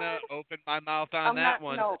even gonna open my mouth on that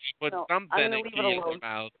one. Put something icky in your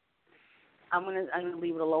mouth. I'm gonna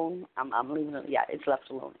leave it alone. I'm leaving it. Yeah, it's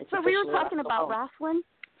left alone. So we were talking about wrestling.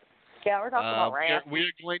 Yeah, we're talking about wrestling.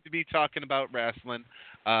 We're going to be talking about wrestling.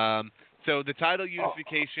 So the title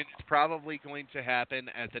unification is probably going to happen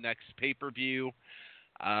at the next pay-per-view.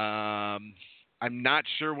 I'm not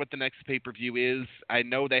sure what the next pay-per-view is. I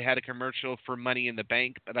know they had a commercial for Money in the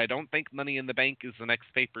Bank, but I don't think Money in the Bank is the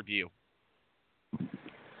next pay-per-view.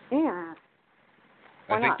 Yeah.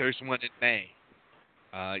 I think there's one in May.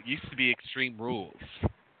 It used to be Extreme Rules.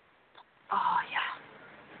 Oh, yeah.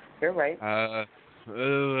 You're right.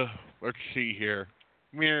 Let's see here.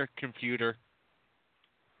 Come here, computer.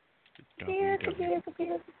 Computer.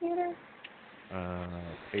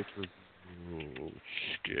 Pay-per-view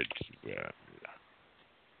schedule.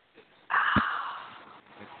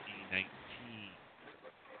 1919.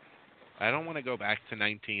 I don't want to go back to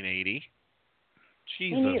 1980.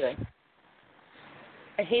 Jesus. Me neither.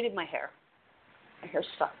 I hated my hair. My hair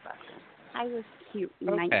sucked back then. I was cute in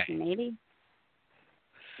 1980.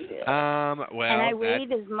 Yeah. Well, and I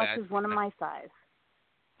weighed as much as one of my size.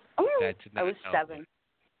 I was 7.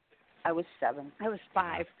 I was 7. I was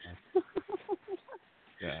 5.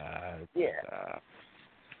 Yeah.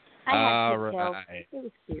 I had pigtails. It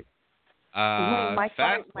was cute. My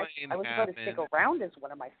size, I was about happened. to stick around as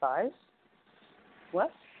one of my size.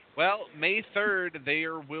 What? Well, May 3rd,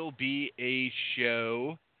 there will be a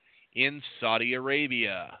show in Saudi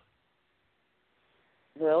Arabia.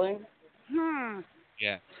 Really?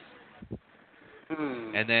 Yeah.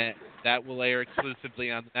 And then that will air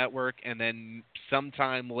exclusively on the network, and then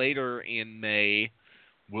sometime later in May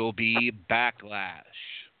will be Backlash.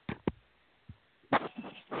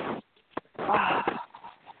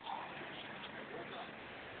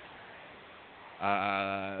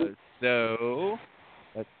 So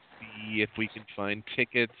let's see if we can find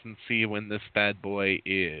tickets and see when this bad boy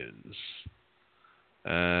is.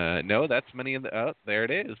 No, that's Money in the. Oh, there it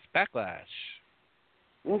is. Backlash.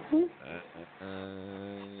 Come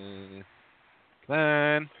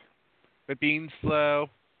on. But being slow.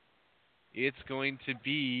 It's going to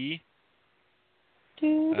be.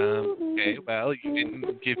 Okay, well, you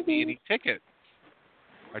didn't give me any tickets.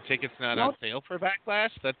 Are tickets not on sale for Backlash?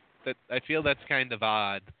 That I feel that's kind of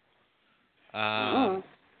odd.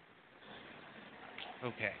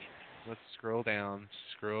 Okay, let's scroll down.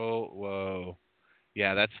 Whoa.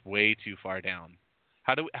 Yeah, that's way too far down.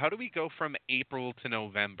 How do we go from April to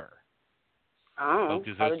November? I don't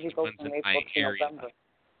know. How did you go from April to November?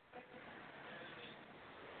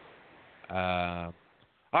 All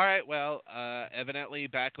right, well, evidently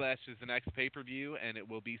Backlash is the next pay-per-view, and it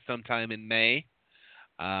will be sometime in May.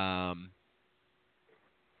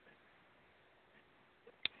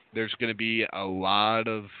 There's going to be a lot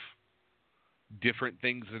of different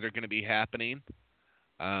things that are going to be happening.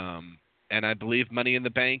 And I believe Money in the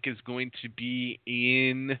Bank is going to be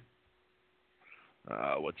in...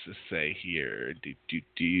 what's this say here?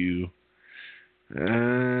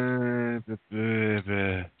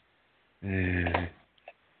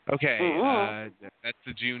 Okay, that's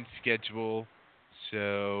the June schedule.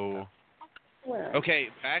 So, okay,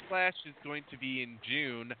 Backlash is going to be in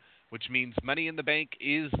June, which means Money in the Bank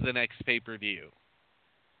is the next pay-per-view.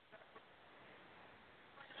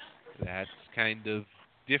 That's kind of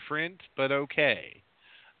different, but okay.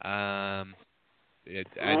 I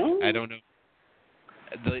don't know.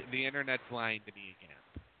 The internet's lying to me again.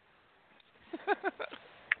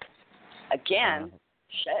 Again?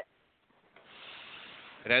 Shit.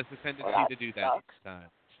 It has the tendency to do that each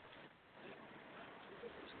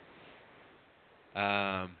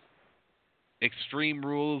time. Extreme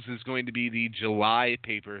Rules is going to be the July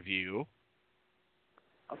pay-per-view.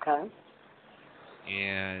 Okay.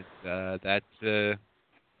 And that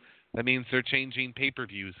means they're changing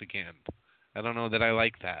pay-per-views again. I don't know that I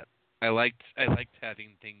like that. I liked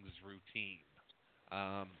having things routine.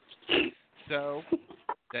 So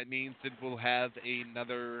that means that we'll have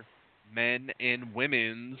another men and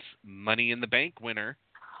women's Money in the Bank winner.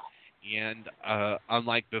 And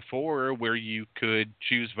unlike before, where you could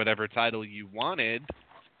choose whatever title you wanted,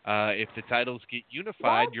 if the titles get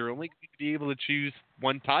unified, you're only going to be able to choose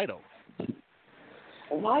one title.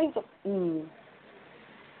 Why the...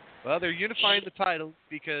 Well, they're unifying the titles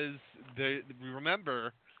because,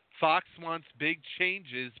 remember, Fox wants big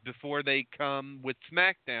changes before they come with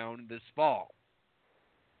Smackdown this fall.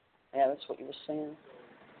 Yeah, that's what you were saying.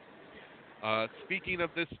 Speaking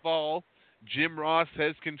of this fall, Jim Ross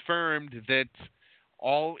has confirmed that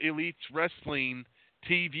All Elite Wrestling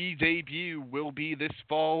TV debut will be this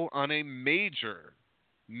fall on a major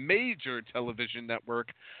television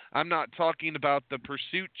network. I'm not talking about the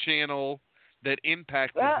Pursuit channel that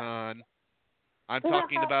Impact is on. I'm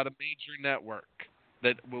talking about a major network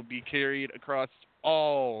that will be carried across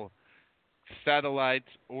all satellite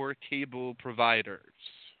or cable providers.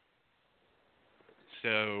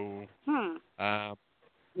 So,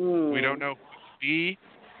 we don't know who it will be.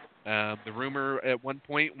 The rumor at one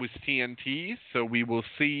point was TNT, so we will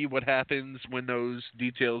see what happens when those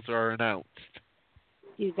details are announced.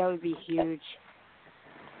 Dude, that would be huge.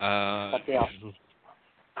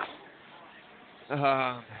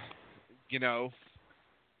 You know,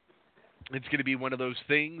 it's going to be one of those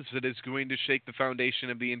things that is going to shake the foundation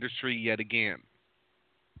of the industry yet again.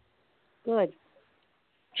 Good.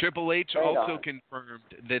 Triple H also confirmed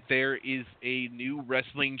that there is a new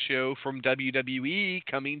wrestling show from WWE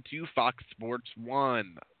coming to Fox Sports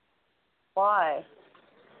 1. Why?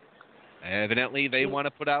 Evidently, they want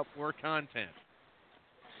to put out more content.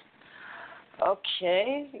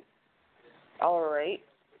 Okay. All right.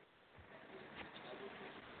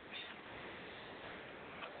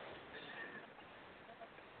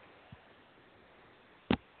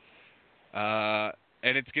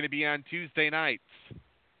 And it's going to be on Tuesday nights.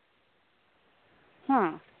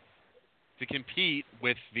 To compete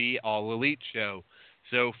with the All Elite show.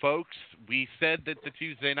 So, folks, we said that the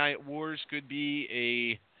Tuesday Night Wars could be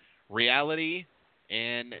a reality,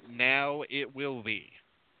 and now it will be.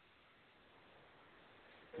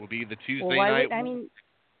 Will be the Tuesday night. I mean,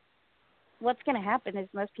 what's going to happen is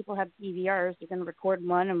most people have DVRs. They're going to record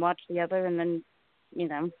one and watch the other, and then, you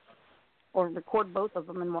know, or record both of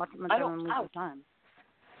them and watch them at their own leisure time.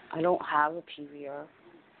 I don't have a PVR.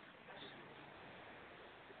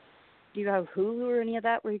 Do you have Hulu or any of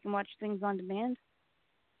that where you can watch things on demand?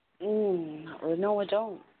 No, I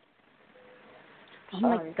don't. Oh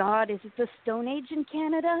my God, is it the Stone Age in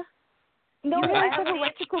Canada? No, you I guys have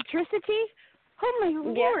electricity? Oh my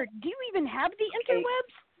Lord, do you even have the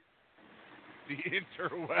interwebs? The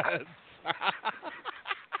interwebs.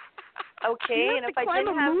 Okay, and if I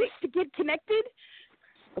didn't have to get connected?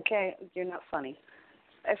 Okay, you're not funny.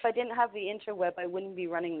 If I didn't have the interweb, I wouldn't be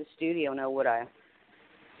running the studio now, would I?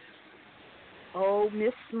 Oh,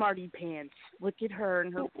 Miss Smarty Pants. Look at her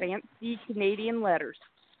and her fancy Canadian letters.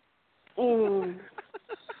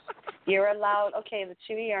 You're allowed, okay, the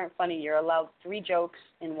two of you aren't funny. You're allowed 3 jokes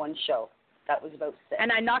in one show. That was about 6.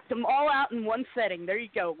 And I knocked them all out in one setting. There you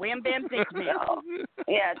go. Wham, bam, thank you.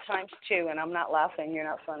 Yeah, times 2, and I'm not laughing. You're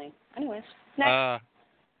not funny. Anyways, next.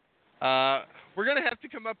 We're going to have to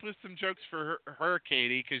come up with some jokes for her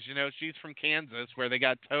Katie, because, you know, she's from Kansas, where they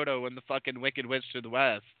got Toto and the fucking Wicked Witch to the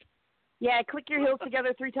west. Yeah, click your heels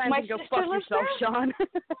together 3 times and go fuck yourself, Sean.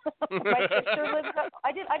 My sister lives up.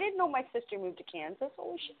 I didn't know my sister moved to Kansas.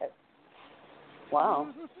 Holy shit.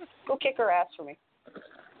 Wow. Go kick her ass for me.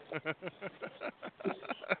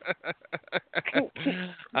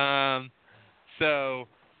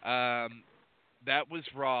 That was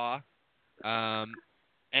Raw.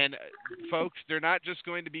 And folks, they're not just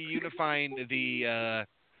going to be unifying the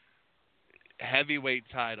heavyweight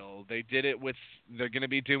title. They're going to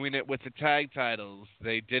be doing it with the tag titles.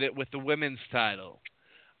 They did it with the women's title.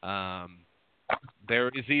 There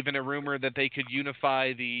is even a rumor that they could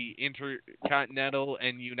unify the Intercontinental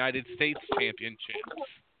and United States Championships.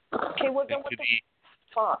 Okay, well then what the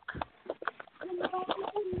fuck?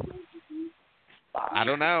 I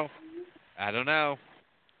don't know.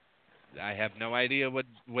 I have no idea what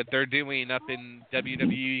they're doing up in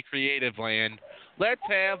WWE Creative Land. Let's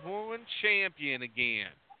have one champion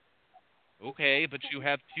again. Okay, but you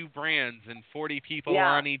have 2 brands and 40 people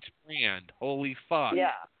on each brand. Holy fuck.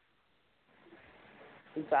 Yeah.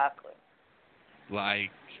 Exactly.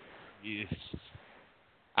 Like,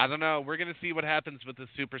 I don't know. We're going to see what happens with the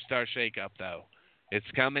Superstar Shakeup, though. It's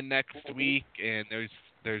coming next week, and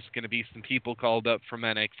there's going to be some people called up from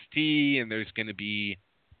NXT, and there's going to be...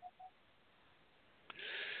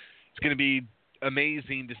 It's going to be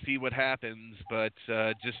amazing to see what happens, but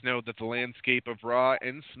just know that the landscape of Raw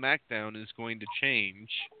and SmackDown is going to change.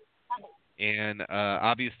 And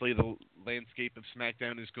obviously the landscape of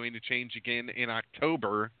SmackDown is going to change again in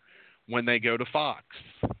October when they go to Fox.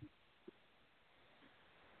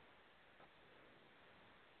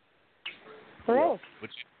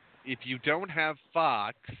 Which, if you don't have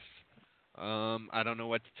Fox, I don't know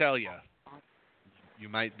what to tell you. You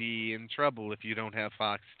might be in trouble if you don't have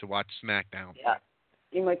Fox to watch SmackDown. Yeah,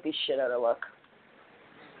 you might be shit out of luck.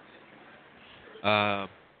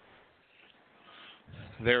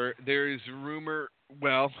 There's a rumor.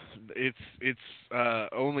 Well, it's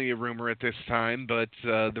only a rumor at this time, but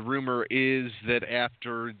the rumor is that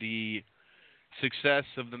after the success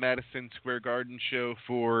of the Madison Square Garden show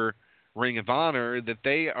for Ring of Honor, that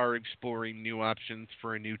they are exploring new options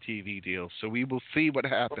for a new TV deal. So we will see what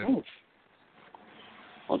happens.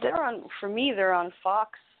 Well, they're on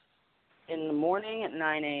Fox in the morning at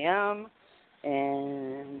 9 a.m.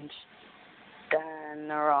 and then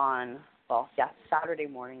they're on, Saturday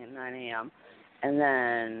morning at 9 a.m. and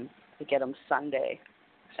then we get them Sunday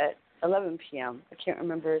at 11 p.m. I can't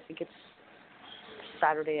remember. I think it's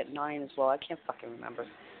Saturday at 9 as well. I can't fucking remember.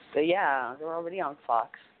 But yeah, they're already on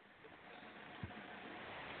Fox.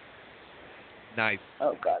 Nice.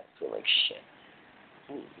 Oh, God, I feel like shit.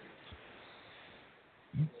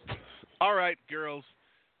 All right, girls.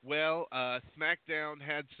 Well, SmackDown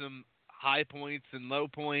had some high points and low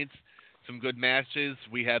points, some good matches.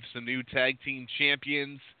 We have some new tag team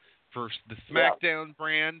champions for the SmackDown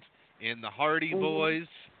brand and the Hardy Boys.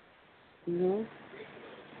 Mm-hmm.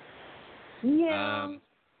 Yeah.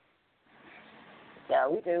 Yeah,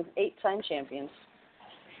 we do. 8-time champions.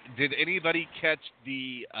 Did anybody catch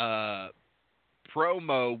the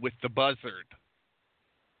promo with the buzzard?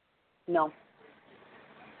 No.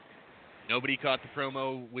 Nobody caught the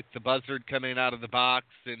promo with the buzzard coming out of the box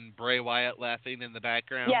and Bray Wyatt laughing in the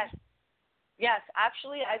background? Yes.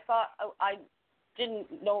 Actually, I thought I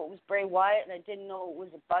didn't know it was Bray Wyatt and I didn't know it was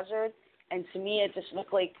a buzzard. And to me, it just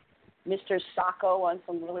looked like Mr. Sacco on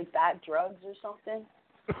some really bad drugs or something.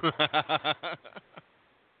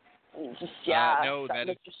 No,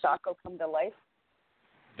 Mr. Sacco come to life.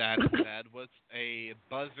 That was a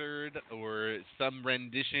buzzard or some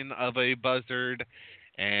rendition of a buzzard,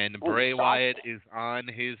 and Bray Wyatt is on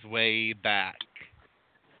his way back.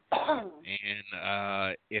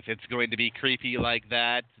 And if it's going to be creepy like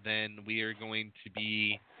that, then we are going to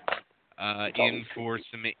be in for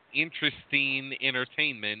some interesting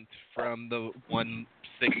entertainment from the one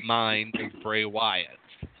sick mind of Bray Wyatt.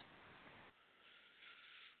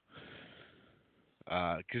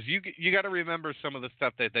 Because you got to remember some of the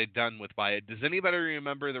stuff that they've done with Wyatt. Does anybody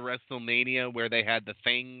remember the WrestleMania where they had the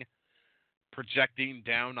thing projecting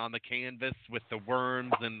down on the canvas with the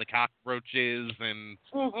worms and the cockroaches and?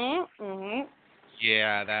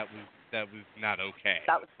 Yeah, that was not okay.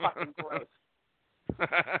 That was fucking gross.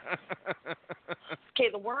 Okay,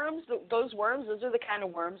 the worms, those are the kind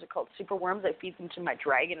of worms. They're called super worms. I feed them to my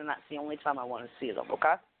dragon, and that's the only time I want to see them.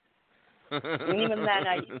 Okay. And even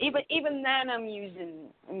then, I'm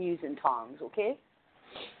using tongs. Okay.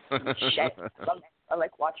 Shit. I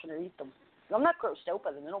like watching her eat them. I'm not grossed out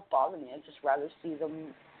by them. They don't bother me. I'd just rather see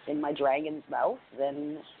them in my dragon's mouth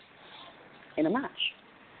than in a match.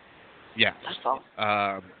 Yeah. That's all.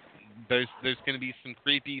 There's going to be some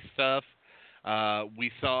creepy stuff.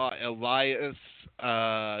 We saw Elias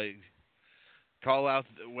call out,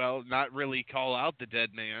 well, not really call out the dead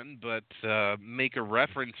man, but make a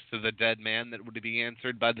reference to the dead man that would be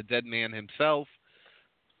answered by the dead man himself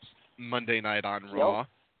Monday night on Raw.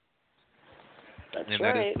 That's and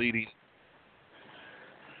right.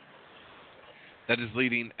 That is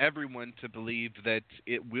leading everyone to believe that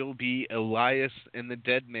it will be Elias and the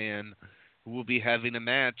dead man who will be having a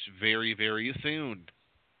match very, very soon.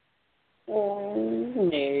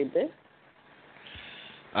 Maybe.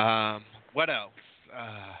 What else?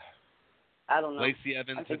 I don't know. Lacey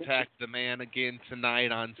Evans attacked the man again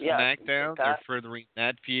tonight on Smackdown. They're furthering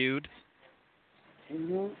that feud.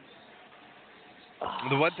 Mm-hmm.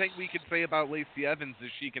 The one thing we could say about Lacey Evans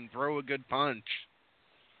is she can throw a good punch.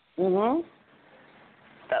 Mm-hmm.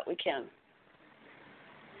 That we can.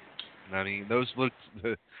 I mean, those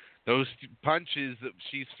punches that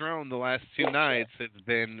she's thrown the last two nights have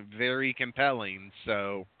been very compelling.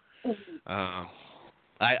 So,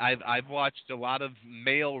 I've watched a lot of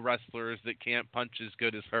male wrestlers that can't punch as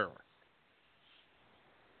good as her.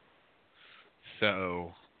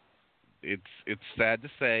 So, it's sad to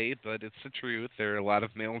say, but it's the truth. There are a lot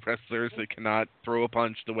of male wrestlers that cannot throw a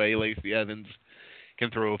punch the way Lacey Evans can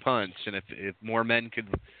throw a punch. And if more men could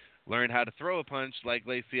learn how to throw a punch like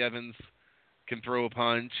Lacey Evans can throw a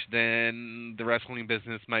punch, then the wrestling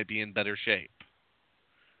business might be in better shape.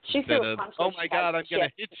 Instead of, oh my God, I'm going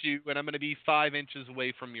to hit you and I'm going to be 5 inches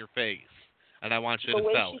away from your face and I want you to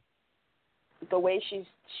sell it. The way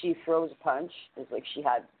she throws a punch is like she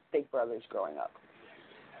had big brothers growing up.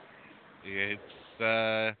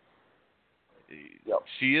 It's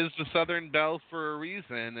she is the Southern Belle for a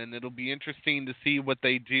reason, and it'll be interesting to see what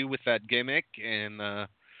they do with that gimmick and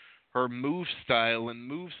her move style and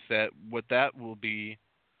move set, what that will be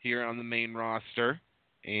here on the main roster.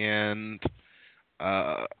 And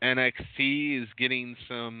NXT is getting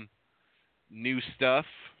some new stuff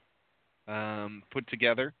put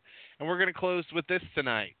together. And we're going to close with this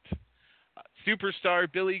tonight. Superstar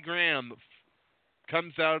Billy Graham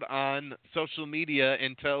comes out on social media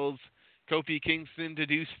and tells Kofi Kingston to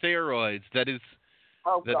do steroids. That is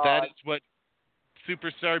what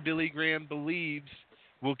Superstar Billy Graham believes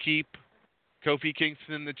will keep Kofi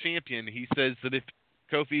Kingston the champion. He says that if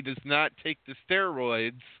Kofi does not take the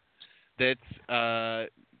steroids, that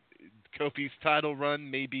Kofi's title run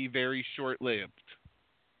may be very short-lived.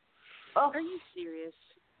 Oh, are you serious?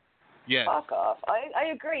 Yes. Fuck off.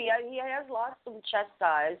 I agree. He has lost some chest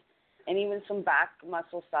size and even some back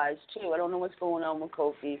muscle size, too. I don't know what's going on with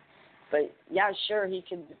Kofi. But, yeah, sure, he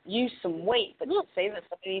could use some weight. But to say that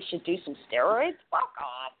somebody should do some steroids? Fuck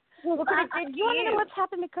off. Look what it did to you want to know what's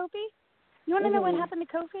happened to Kofi? You want to know what happened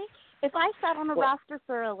to Kofi? If I sat on a roster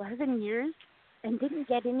for 11 years and didn't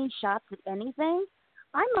get any shots at anything,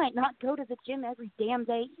 I might not go to the gym every damn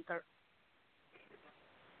day either.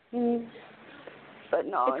 But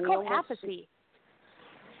no, it's called apathy.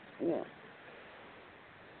 Yeah.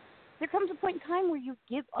 There comes a point in time where you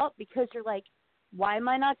give up because you're like, why am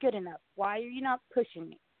I not good enough? Why are you not pushing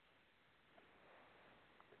me?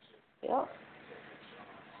 Yeah.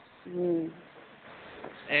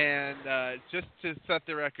 And just to set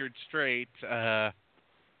the record straight, Kofi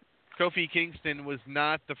Kingston was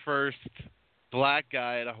not the first black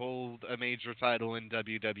guy to hold a major title in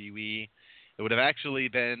WWE. It would have actually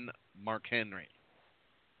been Mark Henry.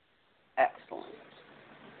 Excellent.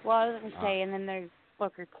 Well, I was going to say, and then there's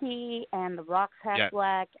Booker T, and The Rock's half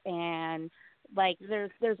black, and, like,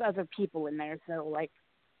 there's other people in there, so, like...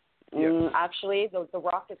 Actually, the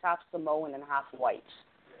Rock is half Samoan and half white.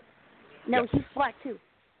 No, he's black, too.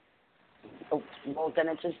 Oh, well, then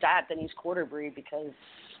it's his dad. Then he's quarter breed because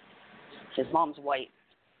his mom's white.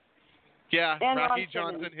 Yeah, and Rocky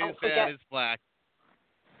Johnson, his dad is black.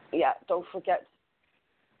 Yeah, don't forget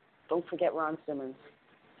Ron Simmons.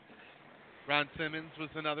 Ron Simmons was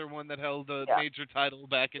another one that held a major title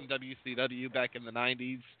back in WCW back in the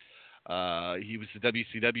 90s. He was the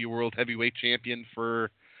WCW World Heavyweight Champion for a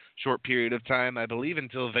short period of time, I believe,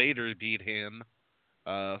 until Vader beat him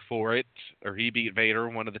for it, or he beat Vader,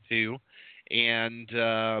 one of the two. And,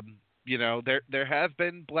 you know, there have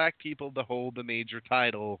been black people to hold the major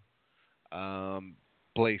title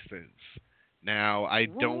places. Now, I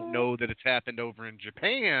don't know that it's happened over in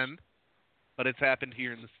Japan, but it's happened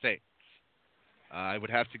here in the States. I would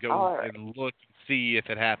have to go and look and see if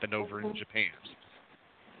it happened over in Japan.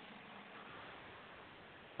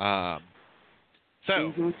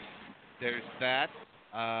 There's that.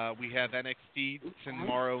 We have NXT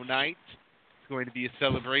tomorrow night. It's going to be a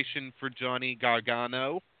celebration for Johnny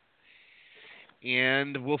Gargano.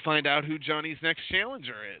 And we'll find out who Johnny's next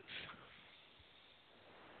challenger is.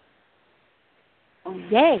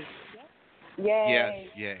 Yay. Yay. Yes,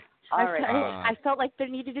 yay. All right. I felt like there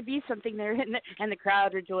needed to be something there, and the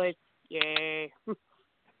crowd rejoiced. Yay.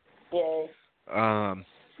 Yay.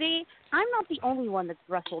 See, I'm not the only one that's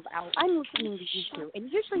wrestled out. I'm listening to you two, and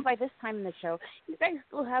usually by this time in the show, you guys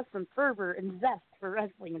still have some fervor and zest for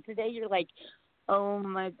wrestling, and today you're like, oh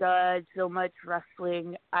my God, so much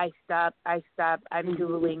wrestling. I stop. I'm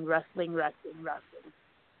dueling, wrestling. It's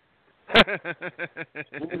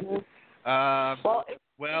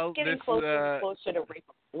getting closer to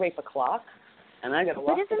rape o'clock, and I got to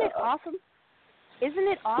walk. But isn't it awesome? Isn't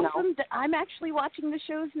it awesome No. that I'm actually watching the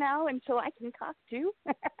shows now, and so I can talk too?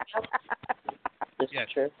 Yes.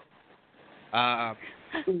 True.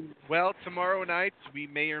 Well, tomorrow night we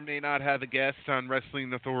may or may not have a guest on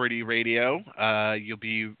Wrestling Authority Radio.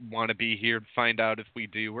 You'll want to be here to find out if we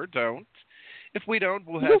do or don't. If we don't,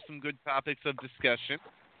 we'll have some good topics of discussion,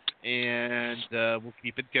 and we'll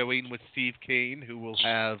keep it going with Steve Cain, who will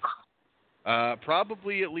have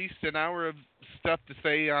probably at least an hour of stuff to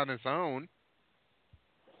say on his own.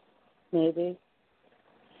 Maybe.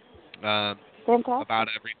 About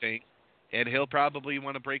everything. And he'll probably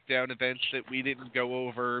want to break down events that we didn't go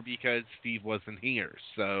over because Steve wasn't here.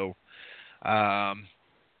 So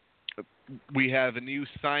we have a new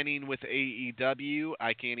signing with AEW.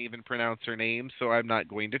 I can't even pronounce her name, so I'm not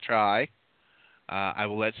going to try. I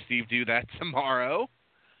will let Steve do that tomorrow.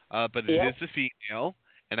 But it is a female,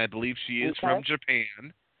 and I believe she is from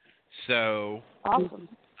Japan. So awesome.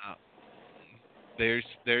 There's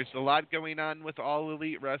a lot going on with All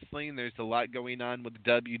Elite Wrestling. There's a lot going on with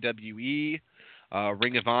WWE.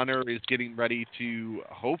 Ring of Honor is getting ready to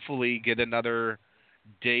hopefully get another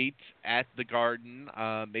date at the Garden,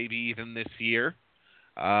 maybe even this year.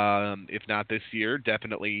 If not this year,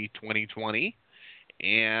 definitely 2020.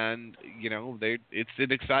 And, it's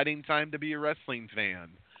an exciting time to be a wrestling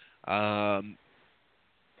fan.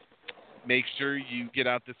 Make sure you get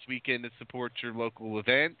out this weekend to support your local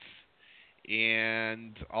events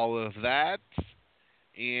and all of that.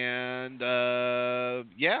 And,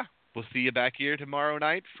 we'll see you back here tomorrow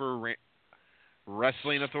night for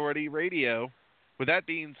Wrestling Authority Radio. With that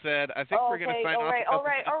being said, I think we're going to sign off. All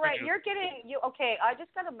right. I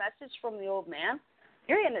just got a message from the old man.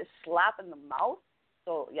 You're getting a slap in the mouth.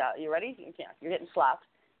 So, yeah, you ready? Yeah, you're getting slapped.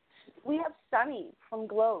 We have Sunny from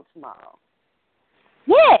Glow tomorrow.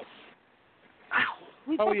 Yes.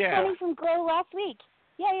 We booked Sunny from Glow last week.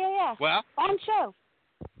 Yeah. Well, on show.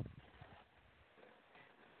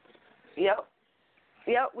 Yep.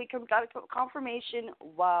 We got a confirmation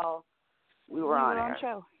while we were on air.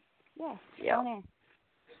 Show. Yeah. Yep. On air.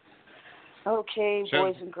 Okay,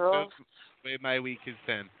 boys and girls. The way my week has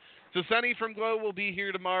been. So Sunny from Glow will be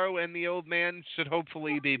here tomorrow, and the old man should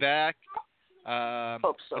hopefully be back.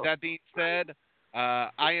 Hope so. With that being said,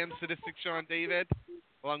 I am Sadistic Sean David,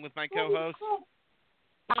 along with my co-host.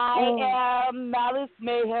 I am Malice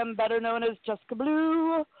Mayhem, better known as Jessica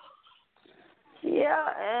Blue. Yeah,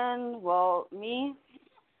 and, me,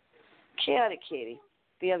 Khaotic Katie.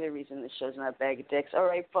 The other reason this show's not a bag of dicks. All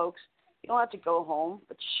right, folks, you don't have to go home,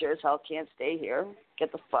 but you sure as hell can't stay here.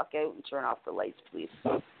 Get the fuck out and turn off the lights, please.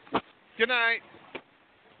 Good night.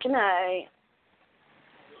 Good night.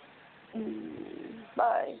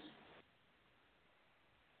 Bye.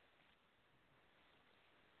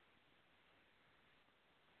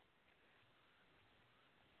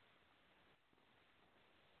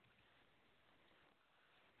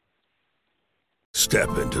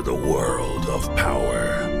 Step into the world of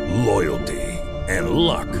power, loyalty, and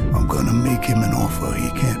luck. I'm gonna make him an offer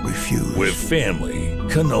he can't refuse. With family,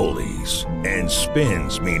 cannolis, and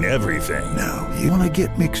spins mean everything. Now, you wanna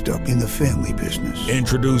get mixed up in the family business.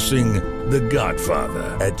 Introducing The Godfather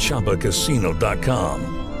at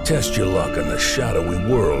ChumbaCasino.com. Test your luck in the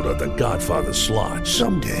shadowy world of The Godfather slot.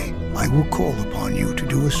 Someday, I will call upon you to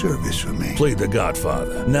do a service for me. Play The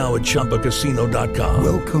Godfather, now at ChumbaCasino.com.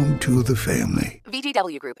 Welcome to the family.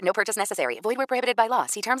 VGW Group. No purchase necessary. Void where prohibited by law.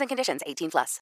 See terms and conditions. 18+.